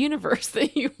exists in the universe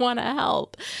that you want to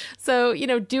help. So, you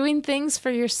know, doing things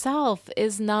for yourself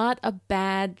is not a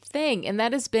bad thing. And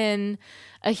that has been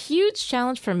a huge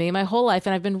challenge for me my whole life.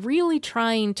 And I've been really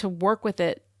trying to work with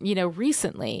it, you know,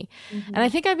 recently. And I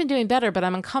think I've been doing better, but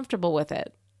I'm uncomfortable with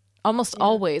it. Almost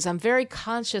always. I'm very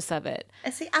conscious of it.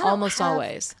 And see,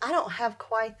 always. I don't have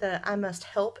quite the I must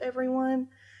help everyone.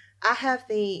 I have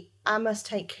the I must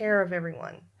take care of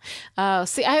everyone.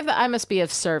 See, I have the I must be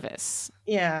of service.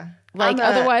 Yeah. Like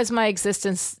otherwise my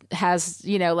existence has,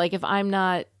 you know, like if I'm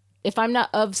not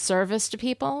of service to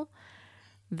people,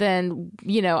 then,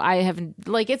 you know, I have,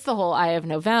 like, it's the whole, I have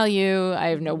no value, I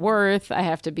have no worth, I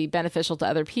have to be beneficial to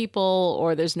other people,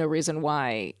 or there's no reason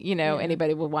why, you know,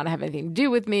 anybody would want to have anything to do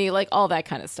with me, like all that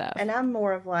kind of stuff. And I'm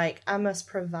more of like, I must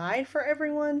provide for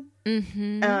everyone.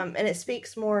 And it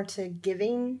speaks more to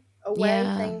giving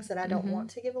away things that I don't want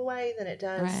to give away than it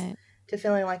does to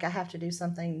feeling like I have to do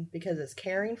something because it's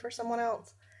caring for someone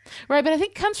else. Right, but I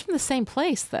think it comes from the same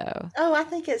place, though. Oh, I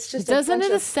think it's just a bunch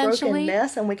of broken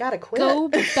mess, and we got to quit. Go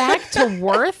back to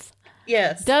worth?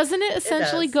 Yes. Doesn't it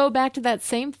essentially go back to that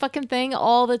same fucking thing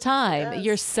all the time?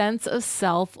 Your sense of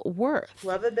self-worth.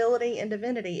 Lovability and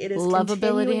divinity. It is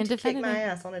lovability and divinity. Kick my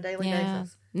ass on a daily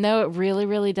basis. No, it really,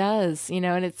 really does. You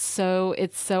know, and it's so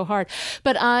hard.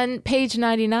 But on page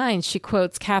 99, she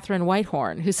quotes Catherine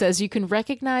Whitehorn, who says, "You can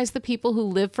recognize the people who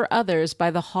live for others by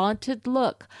the haunted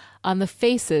look on the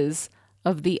faces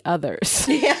of the others."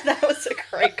 Yeah, that was a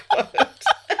great quote.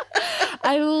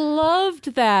 I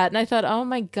loved that. And I thought, oh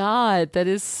my God, that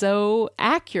is so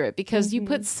accurate because you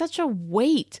put such a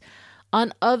weight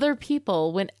on other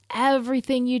people when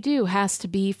everything you do has to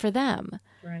be for them.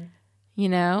 Right. You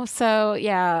know, so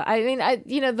yeah, I mean,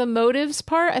 the motives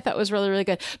part I thought was really, really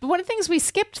good. But one of the things we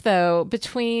skipped though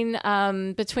between the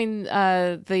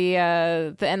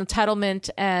entitlement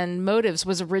and motives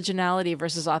was originality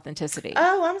versus authenticity.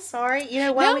 Oh, I'm sorry. You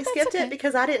know why we skipped it?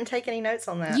 Because I didn't take any notes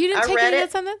on that. You didn't take any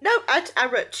notes on that? No, I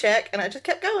wrote check and I just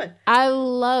kept going.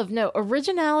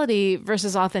 Originality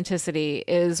versus authenticity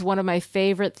is one of my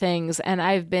favorite things, and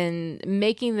I've been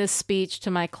making this speech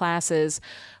to my classes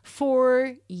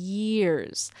for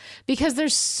years because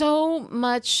there's so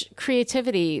much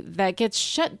creativity that gets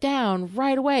shut down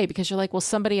right away because you're like, well,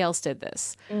 somebody else did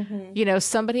this. You know,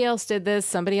 somebody else did this,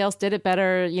 somebody else did it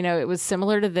better, you know, it was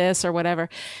similar to this or whatever.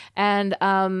 And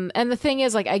the thing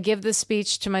is, like, I give this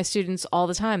speech to my students all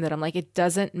the time that I'm like, it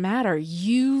doesn't matter.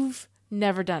 You've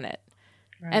never done it.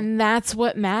 Right. And that's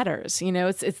what matters. You know,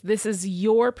 it's this is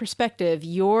your perspective,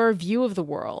 your view of the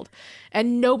world.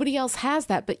 And nobody else has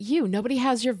that but you. Nobody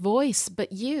has your voice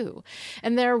but you.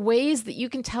 And there are ways that you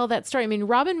can tell that story. I mean,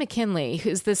 Robin McKinley,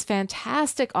 who's this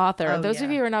fantastic author. Those of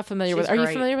you who are not familiar with, are you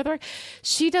familiar with her?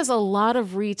 She does a lot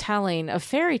of retelling of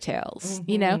fairy tales,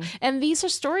 you know, and these are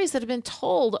stories that have been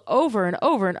told over and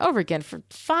over and over again for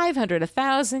 500,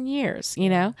 1,000 years, you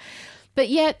know. But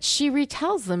yet she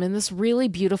retells them in this really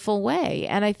beautiful way.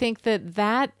 And I think that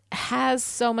that has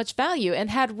so much value. And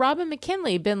had Robin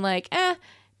McKinley been like,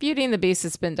 Beauty and the Beast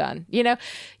has been done, you know,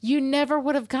 you never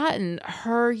would have gotten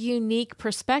her unique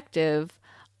perspective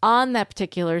on that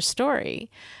particular story.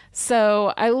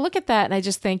 So I look at that and I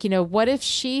just think, you know, what if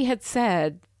she had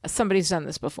said, somebody's done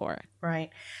this before? Right.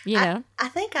 You know? I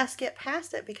think I skipped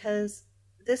past it because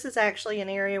this is actually an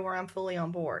area where I'm fully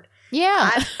on board. Yeah.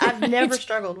 I've never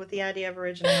struggled with the idea of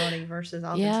originality versus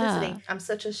authenticity. Yeah. I'm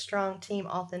such a strong team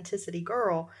authenticity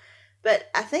girl.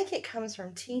 But I think it comes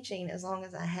from teaching as long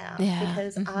as I have. Yeah.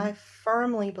 Because I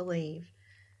firmly believe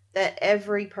that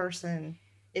every person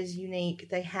is unique.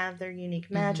 They have their unique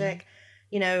magic.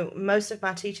 You know, most of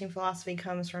my teaching philosophy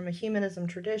comes from a humanism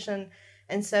tradition.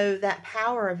 And so that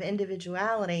power of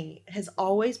individuality has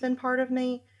always been part of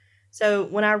me. So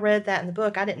when I read that in the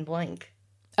book, I didn't blink.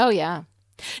 Oh, yeah.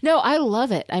 No, I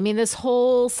love it. I mean, this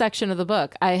whole section of the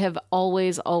book, I have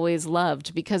always, always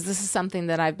loved because this is something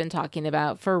that I've been talking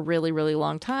about for a really, really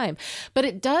long time. But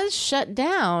it does shut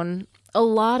down a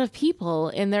lot of people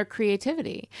in their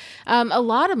creativity. A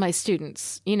lot of my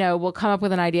students, you know, will come up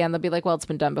with an idea and they'll be like, well, it's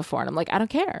been done before. And I'm like, I don't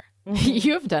care.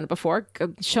 You have done it before.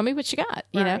 Go, show me what you got,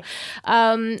 you know?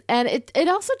 And it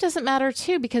also doesn't matter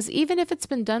too, because even if it's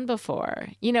been done before,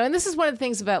 you know, and this is one of the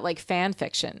things about like fan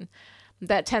fiction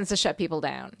that tends to shut people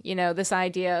down. You know, this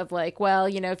idea of like, well,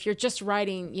 you know, if you're just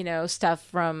writing, you know, stuff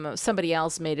from somebody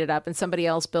else made it up and somebody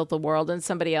else built the world and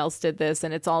somebody else did this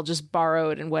and it's all just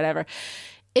borrowed and whatever,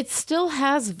 it still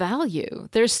has value.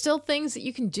 There's still things that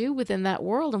you can do within that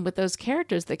world and with those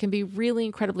characters that can be really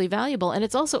incredibly valuable. And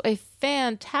it's also a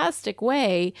fantastic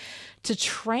way to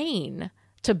train,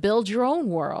 to build your own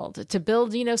world, to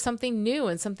build, you know, something new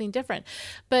and something different.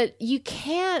 But you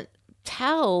can't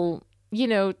tell, you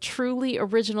know, truly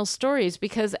original stories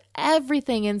because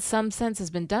everything in some sense has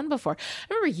been done before.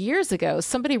 I remember years ago,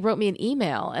 somebody wrote me an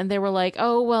email and they were like,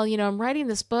 oh, well, you know, I'm writing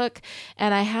this book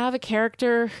and I have a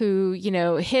character who, you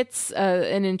know, hits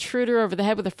an intruder over the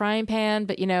head with a frying pan.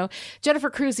 But, you know, Jennifer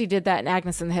Crusie did that in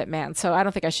Agnes and the Hitman. So I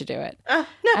don't think I should do it. No.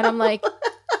 And I'm like,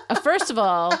 first of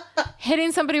all,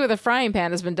 hitting somebody with a frying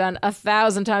pan has been done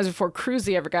 1,000 times before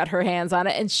Crusie ever got her hands on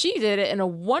it. And she did it in a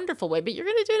wonderful way, but you're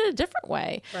going to do it in a different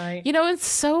way. Right. You know, and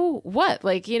so what?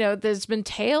 Like, you know, there's been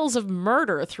tales of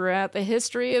murder throughout the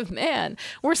history of man.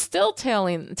 We're still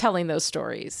telling those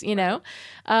stories, you know?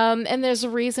 And there's a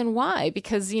reason why,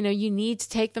 because, you know, you need to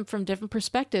take them from different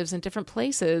perspectives and different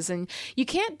places. And you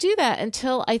can't do that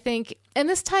until I think, and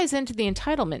this ties into the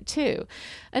entitlement too,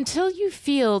 until you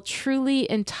feel truly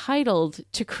entitled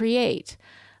to create.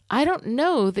 I don't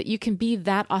know that you can be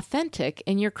that authentic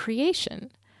in your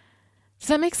creation. Does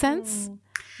that make sense?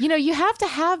 You know, you have to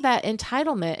have that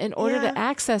entitlement in order to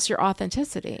access your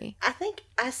authenticity. I think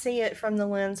I see it from the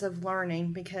lens of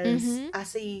learning because I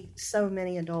see so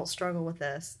many adults struggle with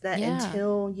this, that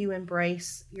until you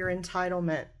embrace your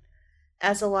entitlement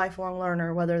as a lifelong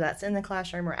learner, whether that's in the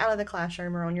classroom or out of the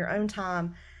classroom or on your own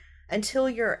time, until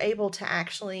you're able to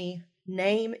actually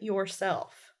name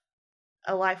yourself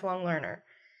a lifelong learner,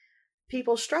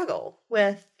 people struggle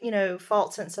with, you know,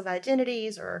 false sense of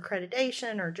identities or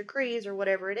accreditation or degrees or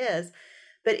whatever it is.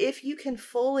 But if you can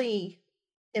fully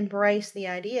embrace the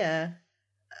idea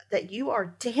that you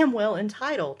are damn well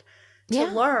entitled to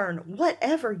learn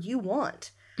whatever you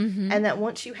want, and that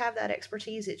once you have that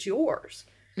expertise, it's yours,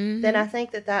 then I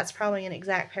think that that's probably an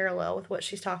exact parallel with what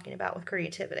she's talking about with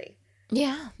creativity.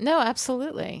 Yeah, no,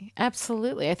 absolutely.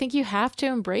 Absolutely. I think you have to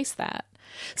embrace that.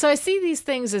 So I see these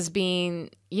things as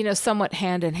being, you know, somewhat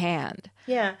hand in hand.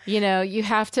 Yeah. You know, you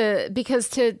have to, because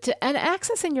to and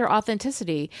accessing your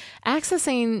authenticity,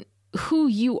 accessing who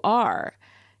you are,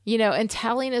 you know, and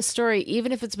telling a story,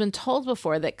 even if it's been told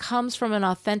before, that comes from an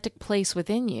authentic place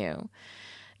within you,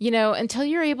 you know, until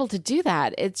you're able to do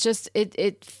that, it's just,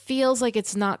 it feels like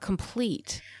it's not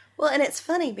complete. Well, and it's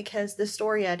funny because the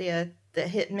story idea that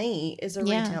hit me is a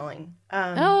retelling.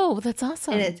 Oh, that's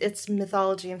awesome. And it's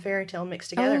mythology and fairy tale mixed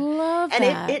together. I love that.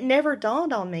 And it never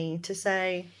dawned on me to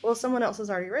say, well, someone else has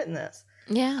already written this.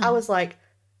 Yeah. I was like,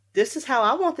 this is how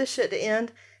I want this shit to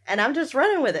end. and I'm just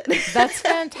running with it. That's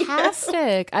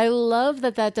fantastic. I love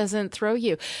that that doesn't throw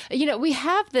you. You know, we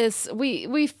have this, we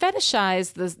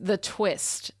fetishize the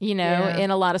twist, you know,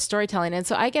 in a lot of storytelling. And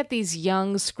so I get these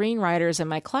young screenwriters in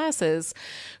my classes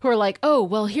who are like, oh,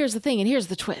 well, here's the thing, and here's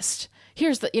the twist.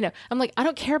 Here's the, you know, I'm like, I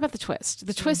don't care about the twist.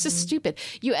 The twist is stupid.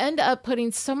 You end up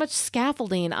putting so much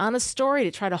scaffolding on a story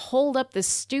to try to hold up this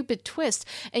stupid twist,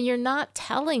 and you're not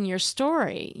telling your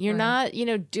story. You're not, you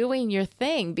know, doing your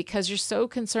thing because you're so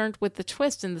concerned with the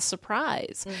twist and the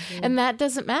surprise. And that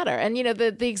doesn't matter. And, you know,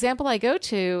 the example I go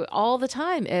to all the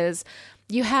time is,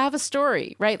 you have a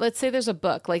story, right? Let's say there's a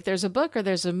book, like there's a book or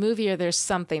there's a movie or there's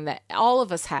something that all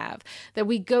of us have that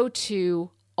we go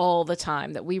to all the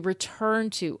time, that we return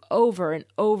to over and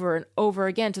over and over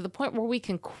again to the point where we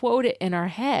can quote it in our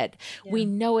head. We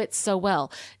know it so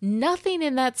well. Nothing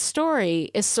in that story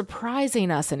is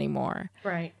surprising us anymore.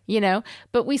 Right. You know,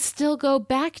 but we still go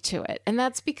back to it. And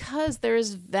that's because there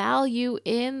is value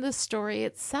in the story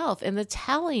itself, in the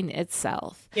telling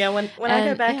itself. Yeah, when I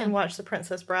go back and watch The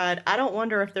Princess Bride, I don't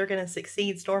wonder if they're going to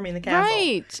succeed storming the castle.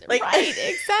 Right, right,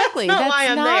 exactly.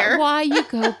 That's not why you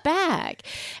go back.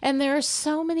 And there are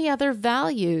so many other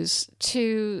values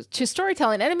to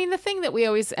storytelling. And I mean, the thing that we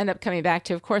always end up coming back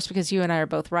to, of course, because you and I are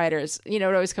both writers, you know,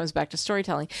 it always comes back to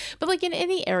storytelling. But like in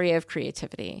any area of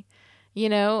creativity, you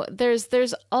know, there's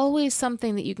always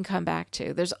something that you can come back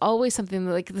to. There's always something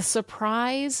that, like, the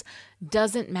surprise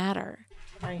doesn't matter.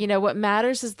 Right. You know, what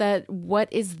matters is that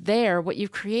what is there, what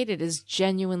you've created, is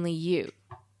genuinely you.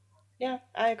 Yeah,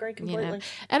 I agree completely. You know?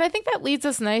 And I think that leads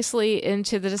us nicely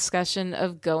into the discussion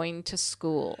of going to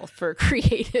school for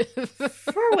creative.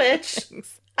 For which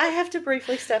I have to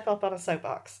briefly step up on a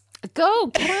soapbox. Go,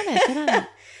 get on it.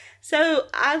 So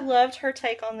I loved her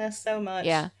take on this so much.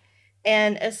 Yeah.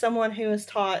 And as someone who has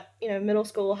taught, you know, middle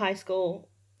school, high school,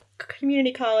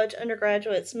 community college,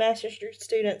 undergraduates, master's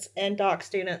students, and doc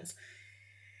students,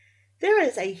 there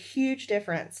is a huge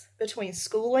difference between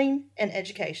schooling and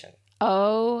education.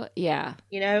 Oh, yeah.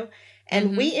 You know,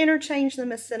 and we interchange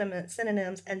them as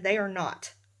synonyms, and they are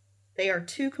not. They are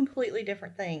two completely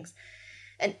different things.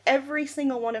 And every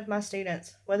single one of my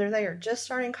students, whether they are just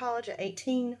starting college at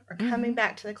 18 or coming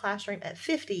back to the classroom at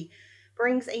 50,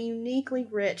 brings a uniquely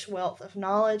rich wealth of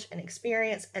knowledge and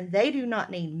experience, and they do not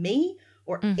need me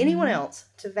or anyone else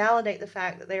to validate the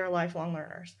fact that they are lifelong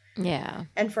learners. Yeah.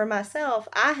 And for myself,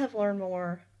 I have learned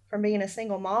more from being a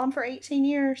single mom for 18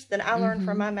 years than I learned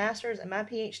from my master's and my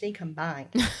PhD combined.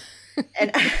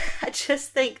 And I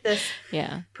just think this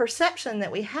perception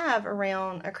that we have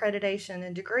around accreditation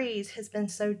and degrees has been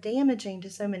so damaging to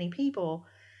so many people.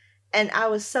 And I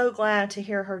was so glad to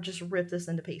hear her just rip this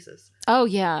into pieces. Oh,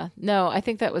 yeah. No, I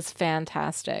think that was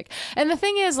fantastic. And the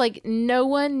thing is, like, no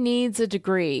one needs a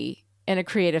degree in a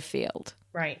creative field.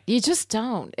 Right. You just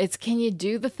don't. It's, can you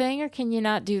do the thing or can you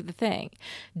not do the thing?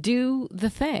 Do the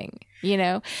thing, you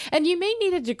know? And you may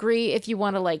need a degree if you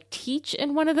want to, like, teach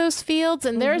in one of those fields.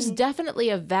 And there's definitely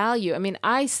a value. I mean,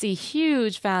 I see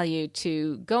huge value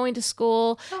to going to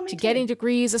school, to getting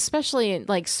degrees, especially in,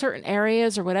 like, certain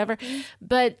areas or whatever.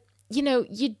 But, you know,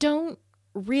 you don't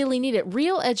really need it.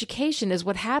 Real education is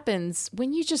what happens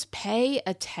when you just pay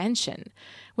attention,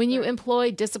 when you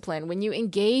employ discipline, when you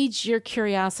engage your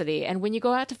curiosity, and when you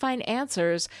go out to find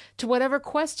answers to whatever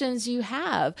questions you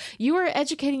have. You are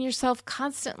educating yourself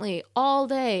constantly, all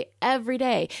day, every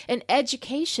day. And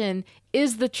education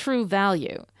is the true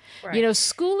value. Right. You know,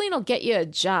 schooling will get you a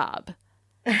job.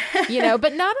 You know,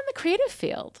 but not in the creative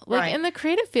field. Like in the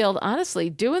creative field, honestly,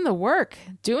 doing the work,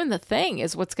 doing the thing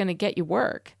is what's going to get you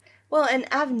work. Well, and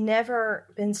I've never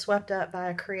been swept up by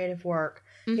a creative work.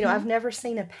 You know, I've never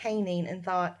seen a painting and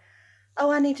thought,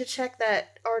 oh, I need to check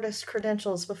that artist's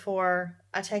credentials before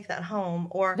I take that home.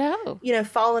 Or, you know,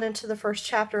 fallen into the first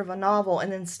chapter of a novel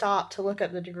and then stop to look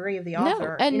up the degree of the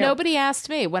author. And nobody asked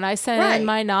me. When I sent in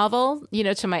my novel, you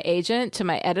know, to my agent, to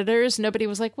my editors, nobody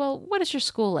was like, well, what is your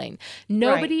schooling?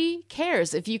 Nobody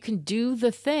cares. If you can do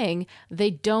the thing,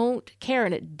 they don't care,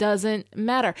 and it doesn't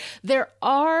matter.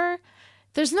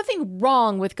 There's nothing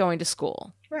wrong with going to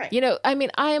school. Right. You know, I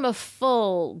mean, I am a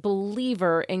full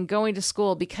believer in going to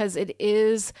school because it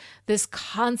is this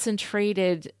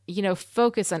concentrated, you know,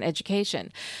 focus on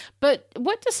education. But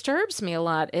what disturbs me a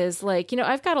lot is, like, you know,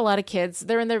 I've got a lot of kids,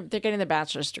 they're getting their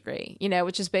bachelor's degree, you know,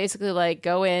 which is basically like,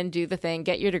 go in, do the thing,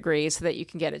 get your degree so that you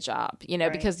can get a job, you know,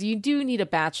 because you do need a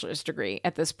bachelor's degree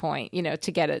at this point, you know, to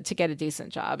get a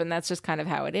decent job. And that's just kind of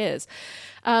how it is.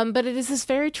 But it is this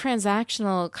very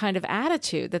transactional kind of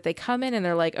attitude that they come in and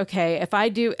they're like, okay, if I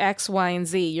do X, Y, and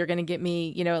Z, you're going to get me,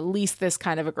 you know, at least this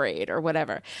kind of a grade or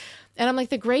whatever. And I'm like,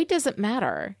 the grade doesn't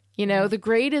matter. You know, the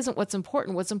grade isn't what's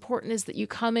important. What's important is that you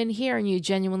come in here and you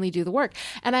genuinely do the work.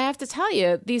 And I have to tell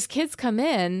you, these kids come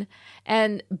in,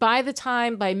 and by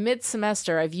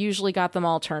mid-semester, I've usually got them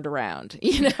all turned around.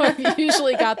 You know, I've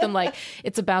usually got them like,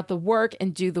 it's about the work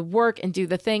and do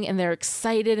the thing. And they're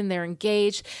excited and they're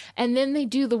engaged. And then they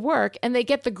do the work and they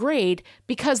get the grade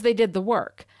because they did the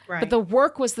work. Right. But the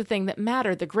work was the thing that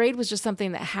mattered. The grade was just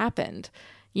something that happened.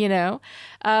 You know,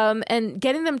 and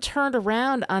getting them turned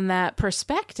around on that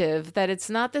perspective that it's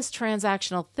not this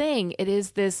transactional thing. It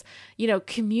is this, you know,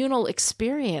 communal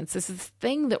experience. This is this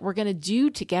thing that we're going to do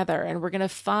together, and we're going to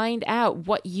find out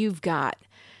what you've got.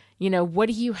 You know, what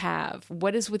do you have?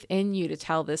 What is within you to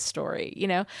tell this story? You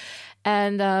know,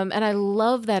 and I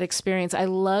love that experience. I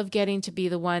love getting to be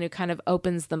the one who kind of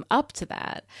opens them up to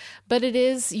that. But it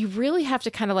is, you really have to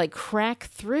kind of like crack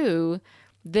through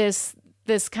this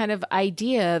kind of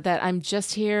idea that I'm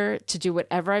just here to do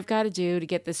whatever I've got to do to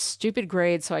get this stupid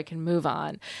grade so I can move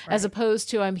on, as opposed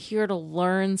to I'm here to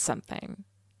learn something.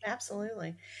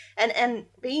 Absolutely. And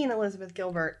being Elizabeth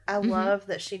Gilbert, I love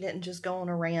that she didn't just go on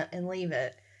a rant and leave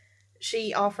it.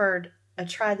 She offered a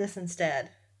try this instead,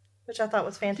 which I thought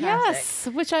was fantastic. Yes,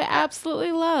 which I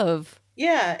absolutely love.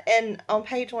 Yeah, and on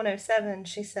page 107,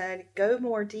 she said, "Go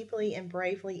more deeply and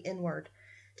bravely inward.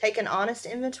 Take an honest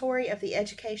inventory of the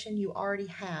education you already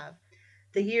have,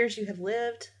 the years you have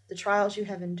lived, the trials you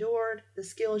have endured, the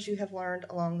skills you have learned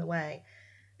along the way."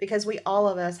 Because all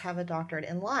of us have a doctorate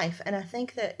in life. And I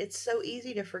think that it's so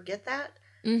easy to forget that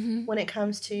when it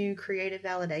comes to creative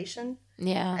validation.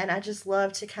 Yeah. And I just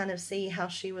love to kind of see how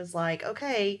she was like,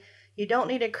 okay, you don't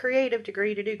need a creative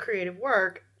degree to do creative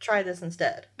work. Try this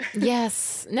instead.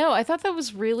 Yes. No, I thought that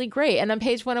was really great. And on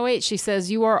page 108, she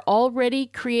says, "You are already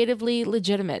creatively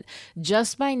legitimate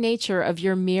just by nature of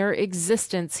your mere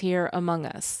existence here among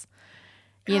us."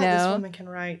 God, you know, this woman can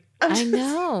write. I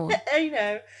know. You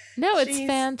know. No, it's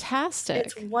fantastic.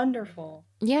 It's wonderful.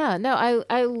 Yeah, no,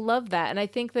 I love that. And I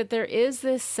think that there is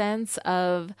this sense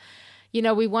of, you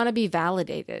know, we want to be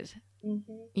validated.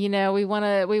 You know, we want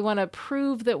to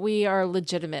prove that we are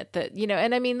legitimate, that, you know,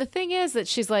 and I mean, the thing is that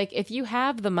she's like, if you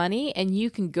have the money and you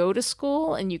can go to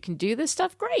school and you can do this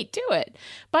stuff, great, do it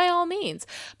by all means.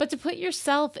 But to put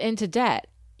yourself into debt,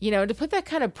 you know, to put that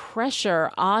kind of pressure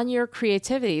on your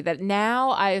creativity, that now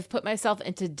I've put myself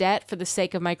into debt for the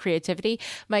sake of my creativity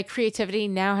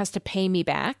now has to pay me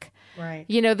back. Right.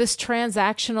 You know, this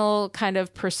transactional kind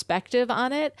of perspective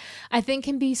on it, I think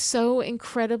can be so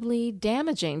incredibly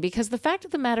damaging, because the fact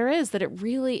of the matter is that it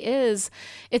really is,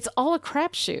 it's all a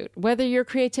crapshoot, whether your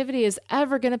creativity is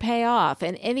ever going to pay off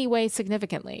in any way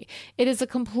significantly. It is a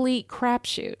complete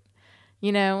crapshoot.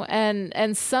 You know,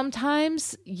 and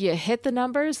sometimes you hit the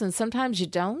numbers and sometimes you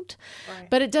don't. Right.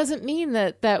 But it doesn't mean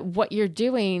that what you're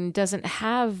doing doesn't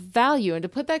have value. And to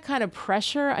put that kind of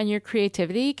pressure on your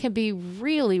creativity can be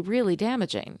really, really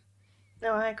damaging.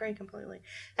 No, I agree completely.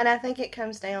 And I think it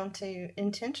comes down to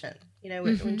intention, you know,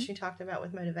 when she talked about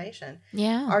with motivation.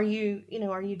 Yeah. Are you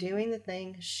doing the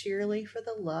thing sheerly for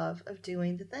the love of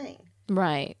doing the thing?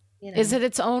 Right. You know? Is it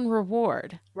its own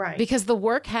reward? Right. Because the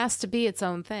work has to be its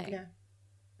own thing. Yeah.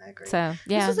 I agree. So,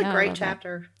 yeah, this was a great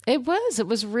chapter. It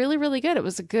was really, really good. It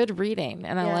was a good reading,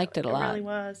 and I liked it a lot. It really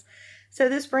was. So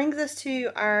this brings us to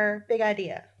our big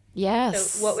idea.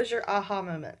 Yes. So what was your aha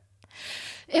moment?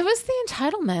 It was the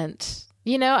entitlement.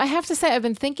 You know, I have to say, I've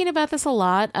been thinking about this a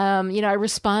lot. You know, I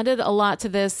responded a lot to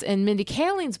this in Mindy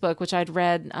Kaling's book, which I'd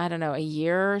read, I don't know, a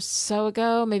year or so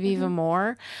ago, maybe even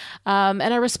more. And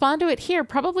I respond to it here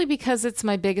probably because it's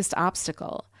my biggest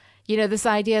obstacle. You know, this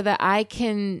idea that I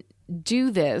can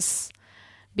do this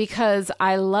because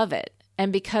I love it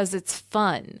and because it's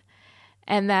fun,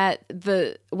 and that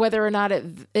whether or not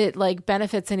it like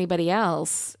benefits anybody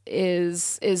else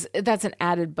is that's an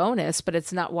added bonus, but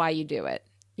it's not why you do it,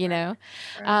 you know?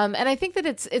 Right. And I think that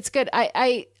it's good.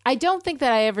 I don't think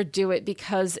that I ever do it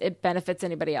because it benefits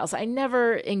anybody else. I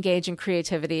never engage in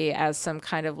creativity as some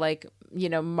kind of like, you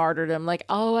know, martyrdom, like,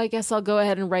 oh, I guess I'll go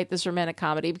ahead and write this romantic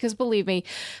comedy, because believe me,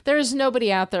 there's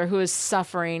nobody out there who is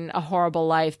suffering a horrible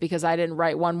life because I didn't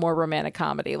write one more romantic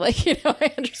comedy. Like, you know,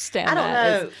 I understand that. I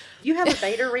don't know. You have a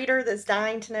beta reader that's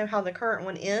dying to know how the current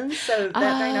one ends, so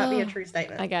that may not be a true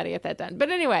statement. I got to get that done. But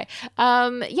anyway,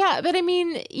 yeah, but I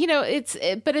mean, you know,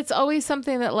 but it's always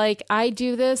something that like I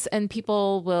do this and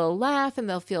people will laugh and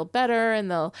they'll feel better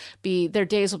and their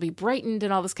days will be brightened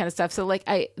and all this kind of stuff. So like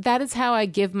that is how I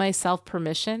give myself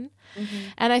permission.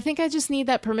 And I think I just need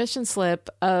that permission slip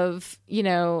of, you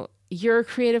know, you're a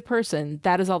creative person.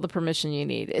 That is all the permission you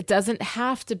need. It doesn't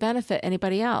have to benefit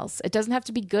anybody else. It doesn't have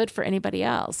to be good for anybody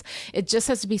else. It just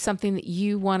has to be something that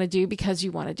you want to do because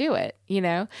you want to do it, you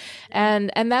know? And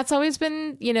that's always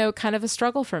been, you know, kind of a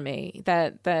struggle for me,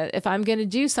 that if I'm going to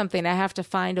do something, I have to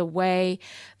find a way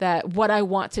that what I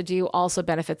want to do also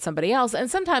benefits somebody else.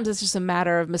 And sometimes it's just a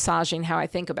matter of massaging how I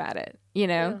think about it, you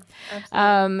know?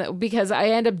 Yeah, because I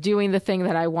end up doing the thing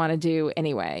that I want to do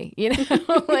anyway, you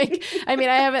know? Like, I mean,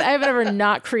 I haven't ever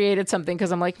not created something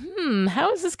because I'm like,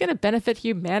 how is this going to benefit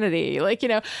humanity? Like, you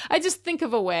know, I just think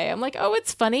of a way. I'm like, oh,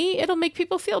 it's funny. It'll make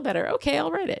people feel better. Okay,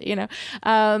 I'll write it, you know?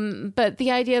 But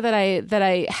the idea that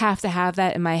I have to have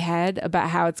that in my head about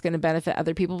how it's going to benefit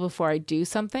other people before I do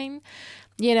something,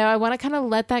 you know, I want to kind of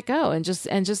let that go and just,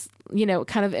 you know,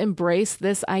 kind of embrace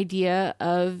this idea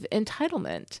of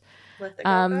entitlement. Let the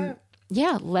girl go.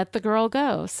 Yeah, let the girl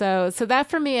go. So that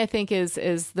for me, I think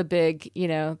is the big, you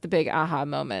know, the big aha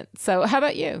moment. So how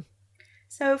about you?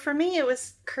 So for me, it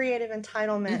was creative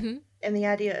entitlement and the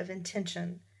idea of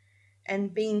intention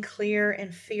and being clear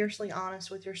and fiercely honest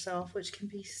with yourself, which can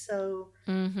be so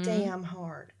damn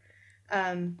hard.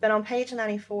 But on page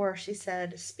 94, she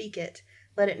said, speak it.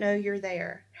 Let it know you're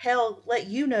there. Hell, let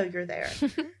you know you're there.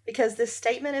 Because this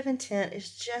statement of intent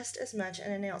is just as much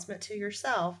an announcement to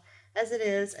yourself as it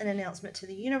is an announcement to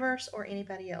the universe or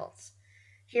anybody else.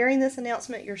 Hearing this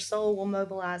announcement, your soul will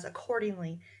mobilize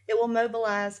accordingly. It will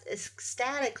mobilize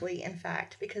ecstatically, in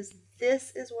fact, because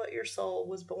this is what your soul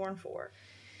was born for.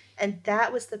 And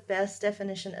that was the best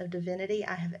definition of divinity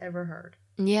I have ever heard.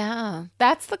 Yeah,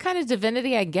 that's the kind of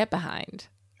divinity I get behind.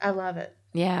 I love it.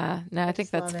 Yeah, no, I think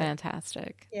that's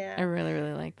fantastic. Yeah. I really,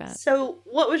 really like that. So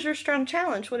what was your strong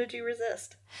challenge? What did you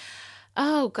resist?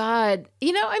 Oh, God.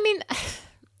 You know, I mean,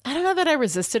 I don't know that I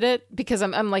resisted it because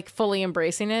I'm like fully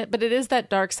embracing it, but it is that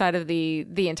dark side of the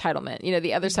entitlement, you know,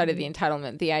 the other side of the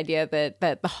entitlement, the idea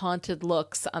that the haunted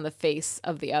looks on the face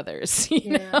of the others,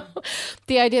 you know,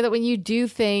 the idea that when you do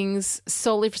things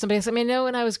solely for somebody else. I mean, I know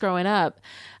when I was growing up,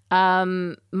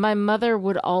 my mother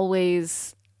would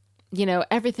always, you know,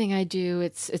 everything I do,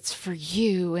 it's for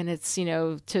you, and it's, you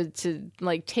know, to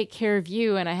like take care of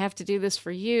you, and I have to do this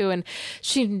for you. And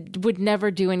she would never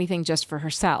do anything just for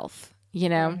herself, you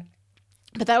know. Right.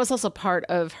 But that was also part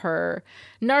of her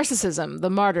narcissism, the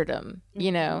martyrdom,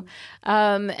 you know.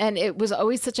 And it was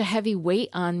always such a heavy weight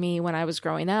on me when I was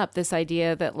growing up, this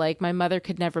idea that like my mother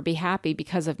could never be happy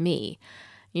because of me.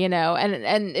 You know,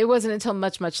 and it wasn't until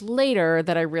much, much later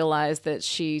that I realized that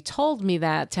she told me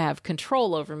that to have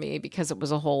control over me because it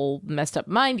was a whole messed up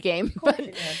mind game.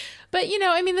 But, you know,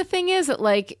 I mean, the thing is that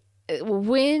like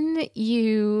when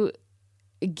you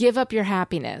give up your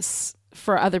happiness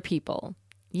for other people,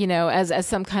 you know, as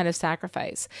some kind of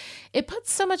sacrifice, it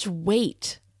puts so much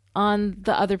weight on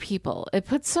the other people. It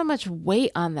puts so much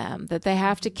weight on them that they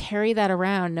have to carry that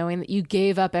around knowing that you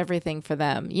gave up everything for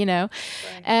them, you know,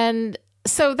 and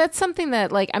so that's something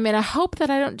that like, I mean, I hope that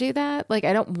I don't do that. Like,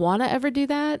 I don't want to ever do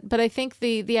that. But I think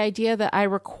the idea that I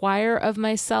require of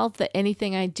myself that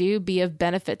anything I do be of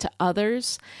benefit to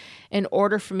others in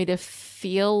order for me to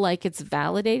feel like it's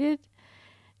validated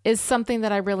is something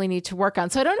that I really need to work on.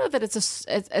 So I don't know that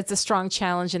it's a strong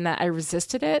challenge in that I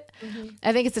resisted it.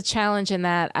 I think it's a challenge in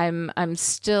that I'm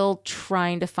still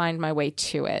trying to find my way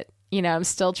to it. You know, I'm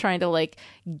still trying to like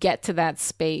get to that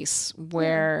space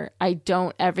where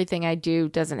everything I do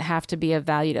doesn't have to be of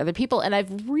value to other people. And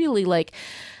I've really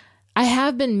I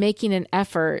have been making an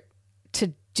effort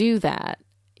to do that,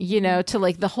 you know, to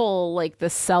like the whole, like the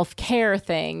self-care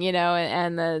thing, you know,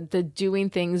 and the doing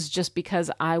things just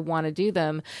because I want to do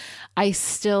them. I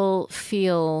still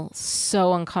feel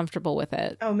so uncomfortable with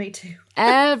it. Oh, me too.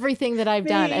 Everything that I've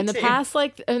done in the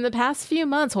past few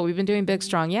months while we've been doing Big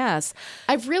Strong Yes,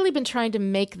 I've really been trying to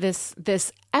make this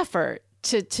effort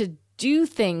to do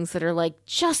things that are like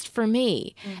just for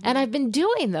me. And I've been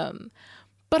doing them.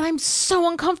 But I'm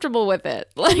so uncomfortable with it.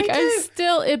 Like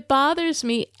it bothers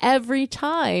me every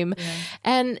time. Yeah.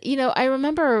 And, you know, I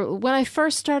remember when I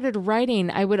first started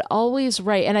writing, I would always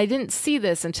write, and I didn't see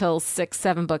this until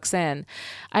 6-7 books in.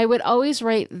 I would always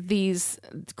write these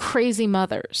crazy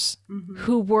mothers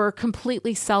who were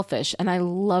completely selfish. And I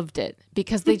loved it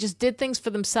because they just did things for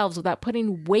themselves without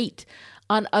putting weight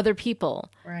on other people,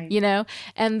 you know,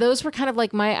 and those were kind of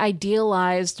like my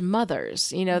idealized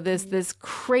mothers, you know, this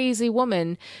crazy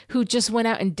woman who just went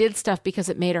out and did stuff because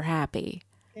it made her happy,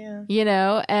 you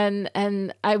know,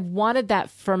 and I wanted that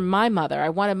for my mother. I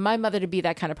wanted my mother to be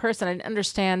that kind of person. I didn't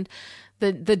understand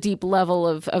the deep level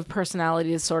of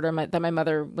personality disorder that my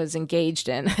mother was engaged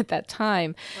in at that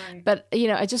time. But, you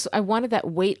know, I wanted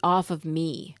that weight off of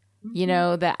me. you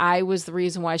know, that I was the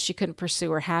reason why she couldn't pursue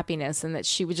her happiness, and that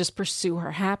she would just pursue her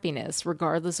happiness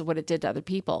regardless of what it did to other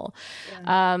people.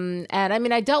 Yeah. And I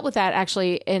mean, I dealt with that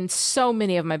actually in so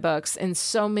many of my books, in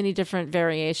so many different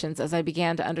variations as I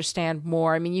began to understand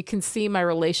more. I mean, you can see my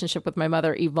relationship with my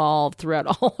mother evolve throughout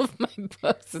all of my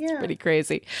books. It's pretty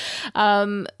crazy.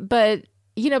 But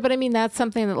I mean, that's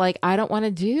something that like, I don't want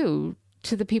to do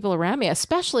to the people around me,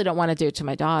 especially don't want to do it to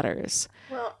my daughters.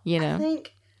 Well, you know, I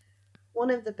think one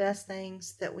of the best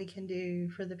things that we can do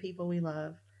for the people we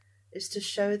love is to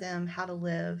show them how to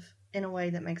live in a way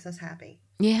that makes us happy.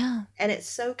 Yeah. And it's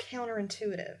so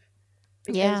counterintuitive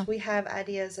because we have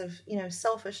ideas of,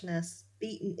 selfishness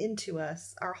beaten into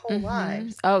us our whole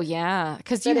lives. Oh, yeah.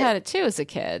 Because you had it too as a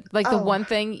kid. Like the one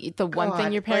thing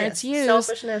your parents used.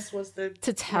 Selfishness was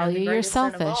to tell you you're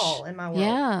selfish. Of all in my world.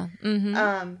 Yeah.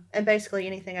 Mm-hmm. And basically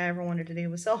anything I ever wanted to do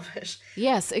was selfish.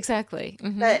 Yes, exactly.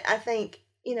 Mm-hmm. But I think,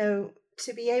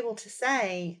 to be able to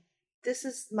say, this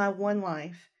is my one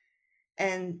life,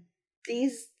 and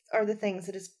these are the things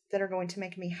that are going to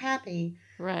make me happy,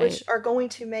 right, which are going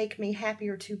to make me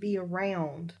happier to be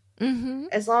around. Mm-hmm.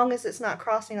 As long as it's not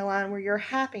crossing a line where your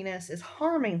happiness is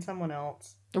harming someone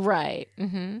else. Right.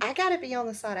 Mm-hmm. I got to be on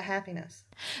the side of happiness.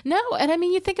 No, and I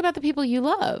mean, you think about the people you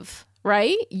love.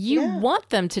 Right? You want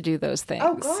them to do those things.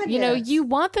 Oh, God, you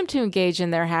want them to engage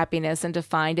in their happiness and to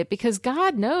find it, because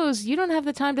God knows you don't have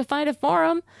the time to find it for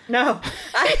them. No.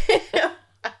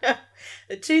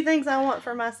 The two things I want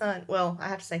for my son, well, I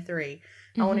have to say three.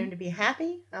 I want him to be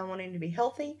happy, I want him to be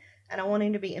healthy, and I want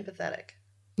him to be empathetic.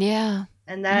 Yeah.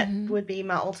 And that would be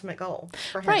my ultimate goal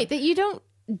for him. Right. That you don't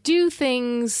do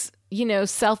things,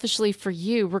 selfishly for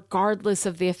you, regardless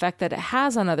of the effect that it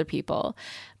has on other people,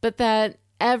 but that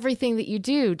everything that you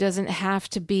do doesn't have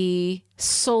to be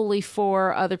solely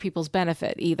for other people's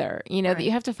benefit either. Right. That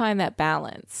you have to find that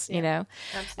balance, Absolutely.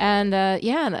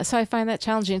 And so I find that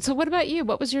challenging. So what about you?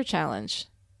 What was your challenge?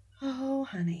 Oh,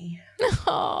 honey.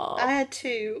 Oh. I had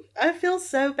two. I feel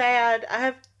so bad. I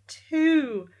have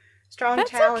two strong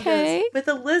challenges with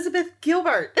Elizabeth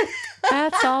Gilbert.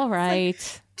 That's all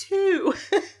right. Two.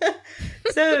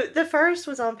 So the first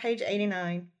was on page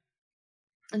 89.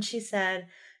 And she said,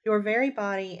 "Your very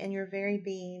body and your very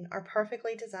being are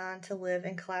perfectly designed to live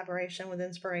in collaboration with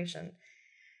inspiration."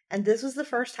 And this was the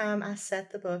first time I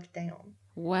set the book down.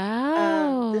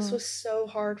 Wow. This was so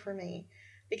hard for me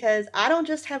because I don't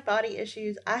just have body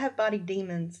issues. I have body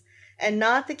demons, and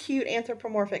not the cute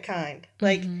anthropomorphic kind.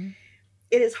 Like,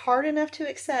 it is hard enough to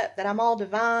accept that I'm all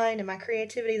divine and my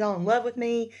creativity is all in love with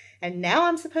me. And now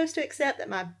I'm supposed to accept that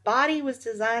my body was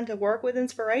designed to work with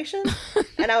inspiration.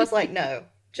 And I was like, no.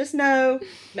 Just no.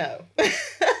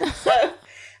 So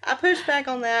I pushed back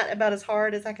on that about as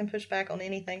hard as I can push back on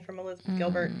anything from Elizabeth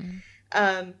Gilbert.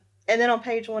 And then on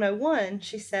page 101,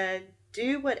 she said,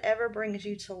 "Do whatever brings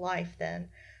you to life then.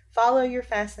 Follow your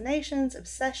fascinations,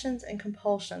 obsessions, and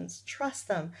compulsions. Trust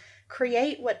them.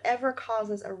 Create whatever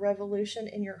causes a revolution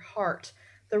in your heart.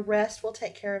 The rest will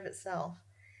take care of itself."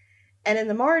 And in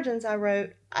the margins, I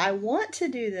wrote, "I want to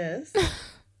do this,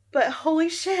 but holy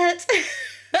shit."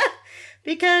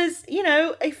 Because,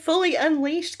 a fully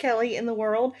unleashed Kelly in the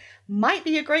world might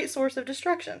be a great source of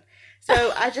destruction.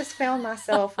 So I just found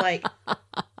myself,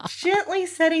 gently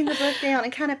setting the book down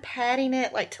and kind of patting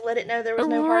it, to let it know there was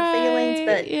no hard feelings.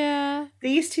 But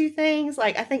these two things,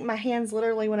 I think my hands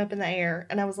literally went up in the air.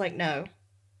 And I was like, no.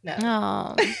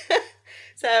 Oh.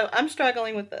 So I'm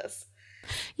struggling with this.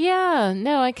 Yeah,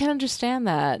 no, I can understand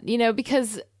that.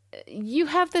 Because you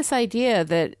have this idea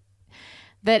that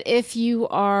if you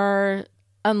are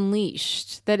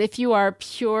unleashed, that if you are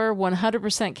pure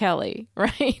 100% Kelly,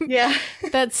 right? Yeah.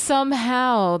 that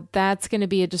somehow that's going to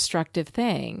be a destructive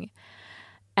thing.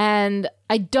 And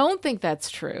I don't think that's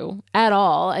true at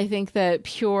all. I think that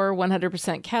pure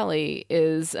 100% Kelly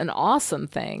is an awesome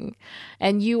thing.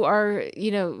 And you are,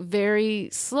 very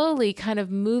slowly kind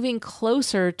of moving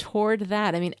closer toward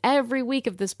that. I mean, every week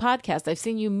of this podcast, I've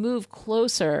seen you move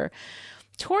closer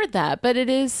toward that. But it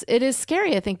is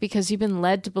scary, I think, because you've been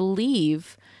led to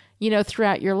believe,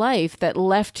 throughout your life that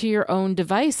left to your own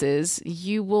devices,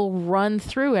 you will run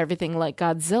through everything like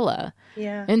Godzilla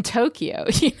in Tokyo,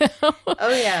 Oh,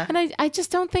 yeah. And I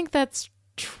just don't think that's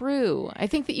true. I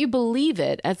think that you believe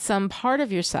it at some part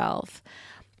of yourself,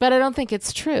 but I don't think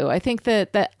it's true. I think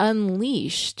that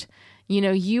unleashed,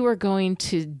 you are going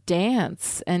to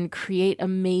dance and create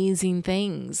amazing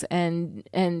things and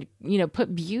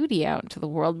put beauty out into the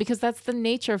world because that's the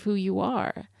nature of who you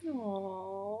are.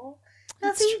 Aww.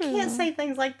 Now, see, you can't say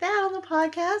things like that on the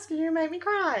podcast because you make me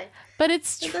cry. But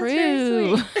it's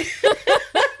true.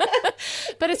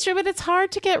 But It's true, but it's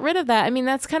hard to get rid of that. I mean,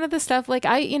 that's kind of the stuff like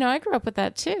I grew up with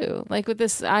that too. Like with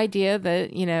this idea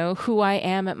that, who I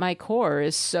am at my core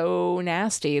is so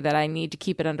nasty that I need to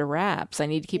keep it under wraps. I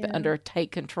need to keep it under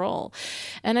tight control.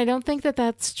 And I don't think that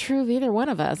that's true of either one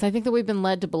of us. I think that we've been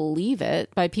led to believe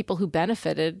it by people who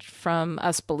benefited from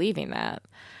us believing that.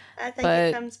 I think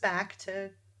it comes back to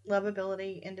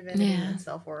lovability, individuality, and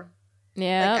self-worth.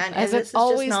 Yeah, as it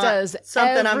always does.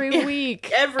 Every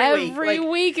week. Every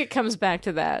week it comes back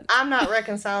to that. I'm not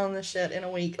reconciling this shit in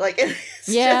a week. Like, it's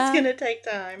just going to take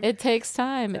time. It takes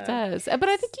time. It does. But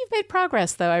I think you've made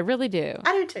progress, though. I really do.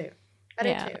 I do, too.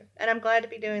 And I'm glad to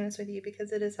be doing this with you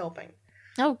because it is helping.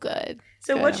 Oh, good.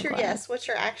 So what's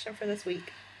your action for this week?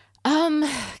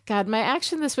 God, my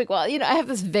action this week. Well, I have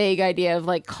this vague idea of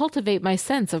like cultivate my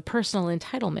sense of personal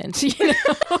entitlement.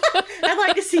 I'd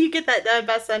like to see you get that done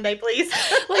by Sunday, please.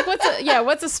 Like,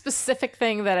 what's a specific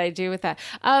thing that I do with that?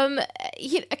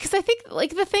 Because I think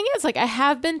like the thing is like I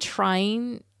have been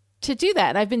trying to do that.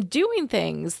 And I've been doing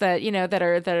things that, that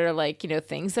are like,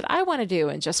 things that I want to do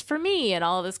and just for me and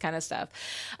all of this kind of stuff.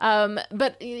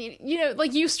 But,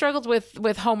 like you struggled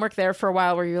with homework there for a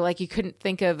while where you're like, you couldn't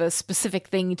think of a specific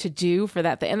thing to do for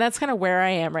that thing. And that's kind of where I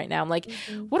am right now. I'm like,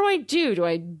 what do I do? Do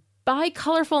I buy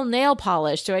colorful nail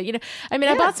polish? Do I,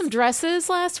 I bought some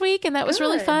dresses last week and that was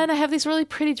really fun. I have these really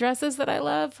pretty dresses that I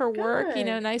love for work,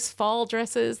 nice fall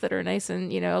dresses that are nice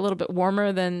and, a little bit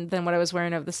warmer than what I was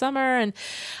wearing over the summer. And,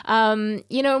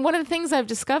 one of the things I've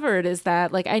discovered is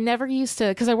that like I never used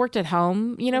to, cause I worked at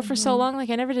home, for so long, like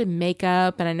I never did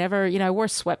makeup and I never, I wore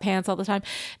sweatpants all the time.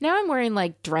 Now I'm wearing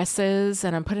like dresses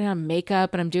and I'm putting on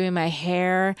makeup and I'm doing my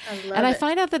hair. I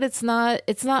find out that it's not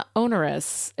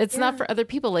onerous. It's not for other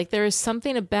people. Like there is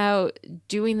something about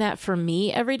doing that for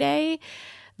me every day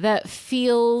that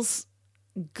feels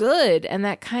good. And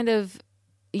that kind of,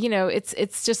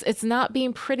 it's not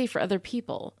being pretty for other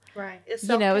people. Right. It's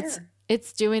self-care.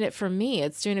 It's doing it for me.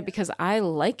 It's doing it because I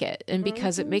like it and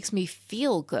because it makes me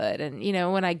feel good. And,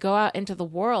 when I go out into the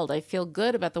world, I feel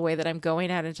good about the way that I'm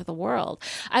going out into the world.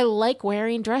 I like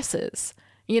wearing dresses.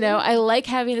 I like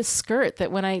having a skirt that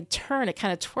when I turn, it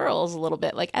kind of twirls a little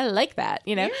bit. Like, I like that,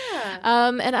 Yeah.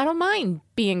 And I don't mind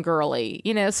being girly,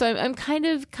 So I'm kind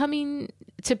of coming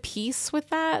to peace with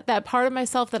that part of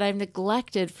myself that I've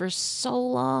neglected for so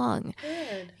long.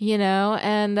 Good.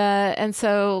 And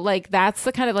so like, that's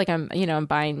the kind of like, I'm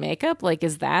buying makeup. Like,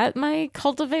 is that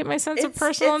cultivate my sense of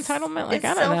personal entitlement? Like,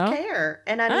 I don't know. It's self-care.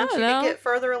 And I need you to get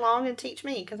further along and teach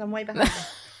me because I'm way behind.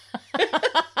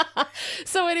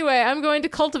 So anyway, I'm going to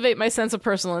cultivate my sense of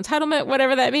personal entitlement,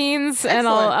 whatever that means. Excellent. And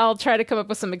I'll try to come up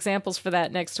with some examples for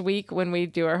that next week when we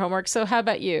do our homework. So how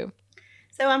about you?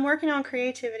 So I'm working on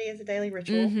creativity as a daily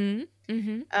ritual.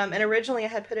 And originally I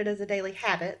had put it as a daily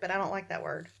habit, but I don't like that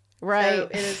word. Right. So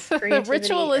it is creativity.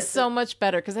 Ritual is so much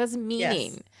better because it has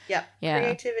meaning. Yes. Yep. Yeah.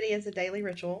 Creativity is a daily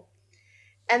ritual.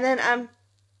 And then I'm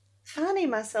finding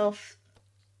myself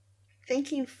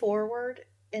thinking forward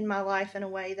in my life in a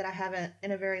way that I haven't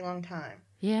in a very long time.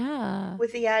 Yeah.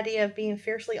 With the idea of being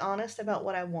fiercely honest about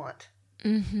what I want.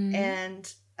 And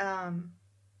I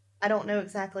don't know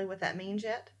exactly what that means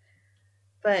yet,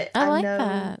 but I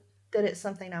know that it's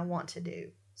something I want to do.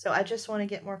 So I just want to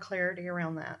get more clarity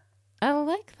around that. I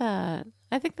like that.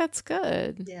 I think that's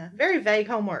good. Yeah. Very vague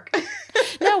homework.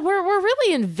 No, we're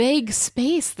really in vague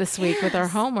space this week with our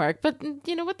homework. But,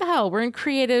 what the hell? We're in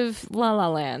creative la-la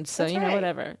land. So, that's right.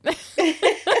 Whatever.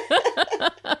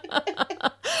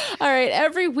 All right.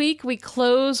 Every week we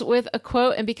close with a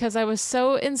quote. And because I was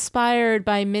so inspired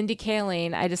by Mindy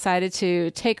Kaling, I decided to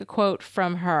take a quote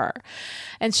from her.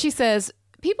 And she says,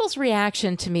 people's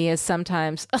reaction to me is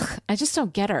sometimes, I just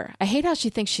don't get her. I hate how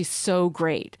she thinks she's so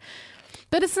great.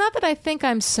 But it's not that I think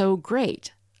I'm so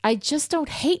great. I just don't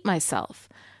hate myself.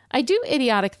 I do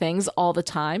idiotic things all the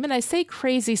time, and I say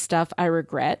crazy stuff I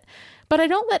regret, but I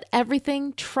don't let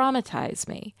everything traumatize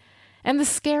me. And the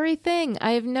scary thing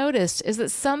I have noticed is that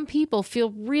some people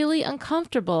feel really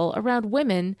uncomfortable around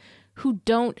women who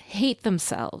don't hate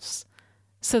themselves.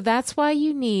 So that's why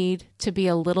you need to be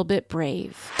a little bit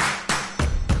brave.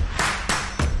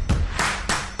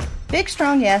 Big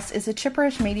Strong Yes is a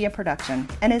Chipperish Media production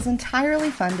and is entirely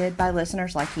funded by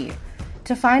listeners like you.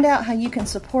 To find out how you can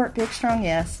support Big Strong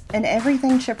Yes and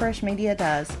everything Chipperish Media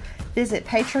does, visit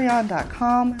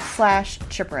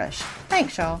patreon.com/Chipperish.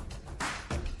 Thanks, y'all.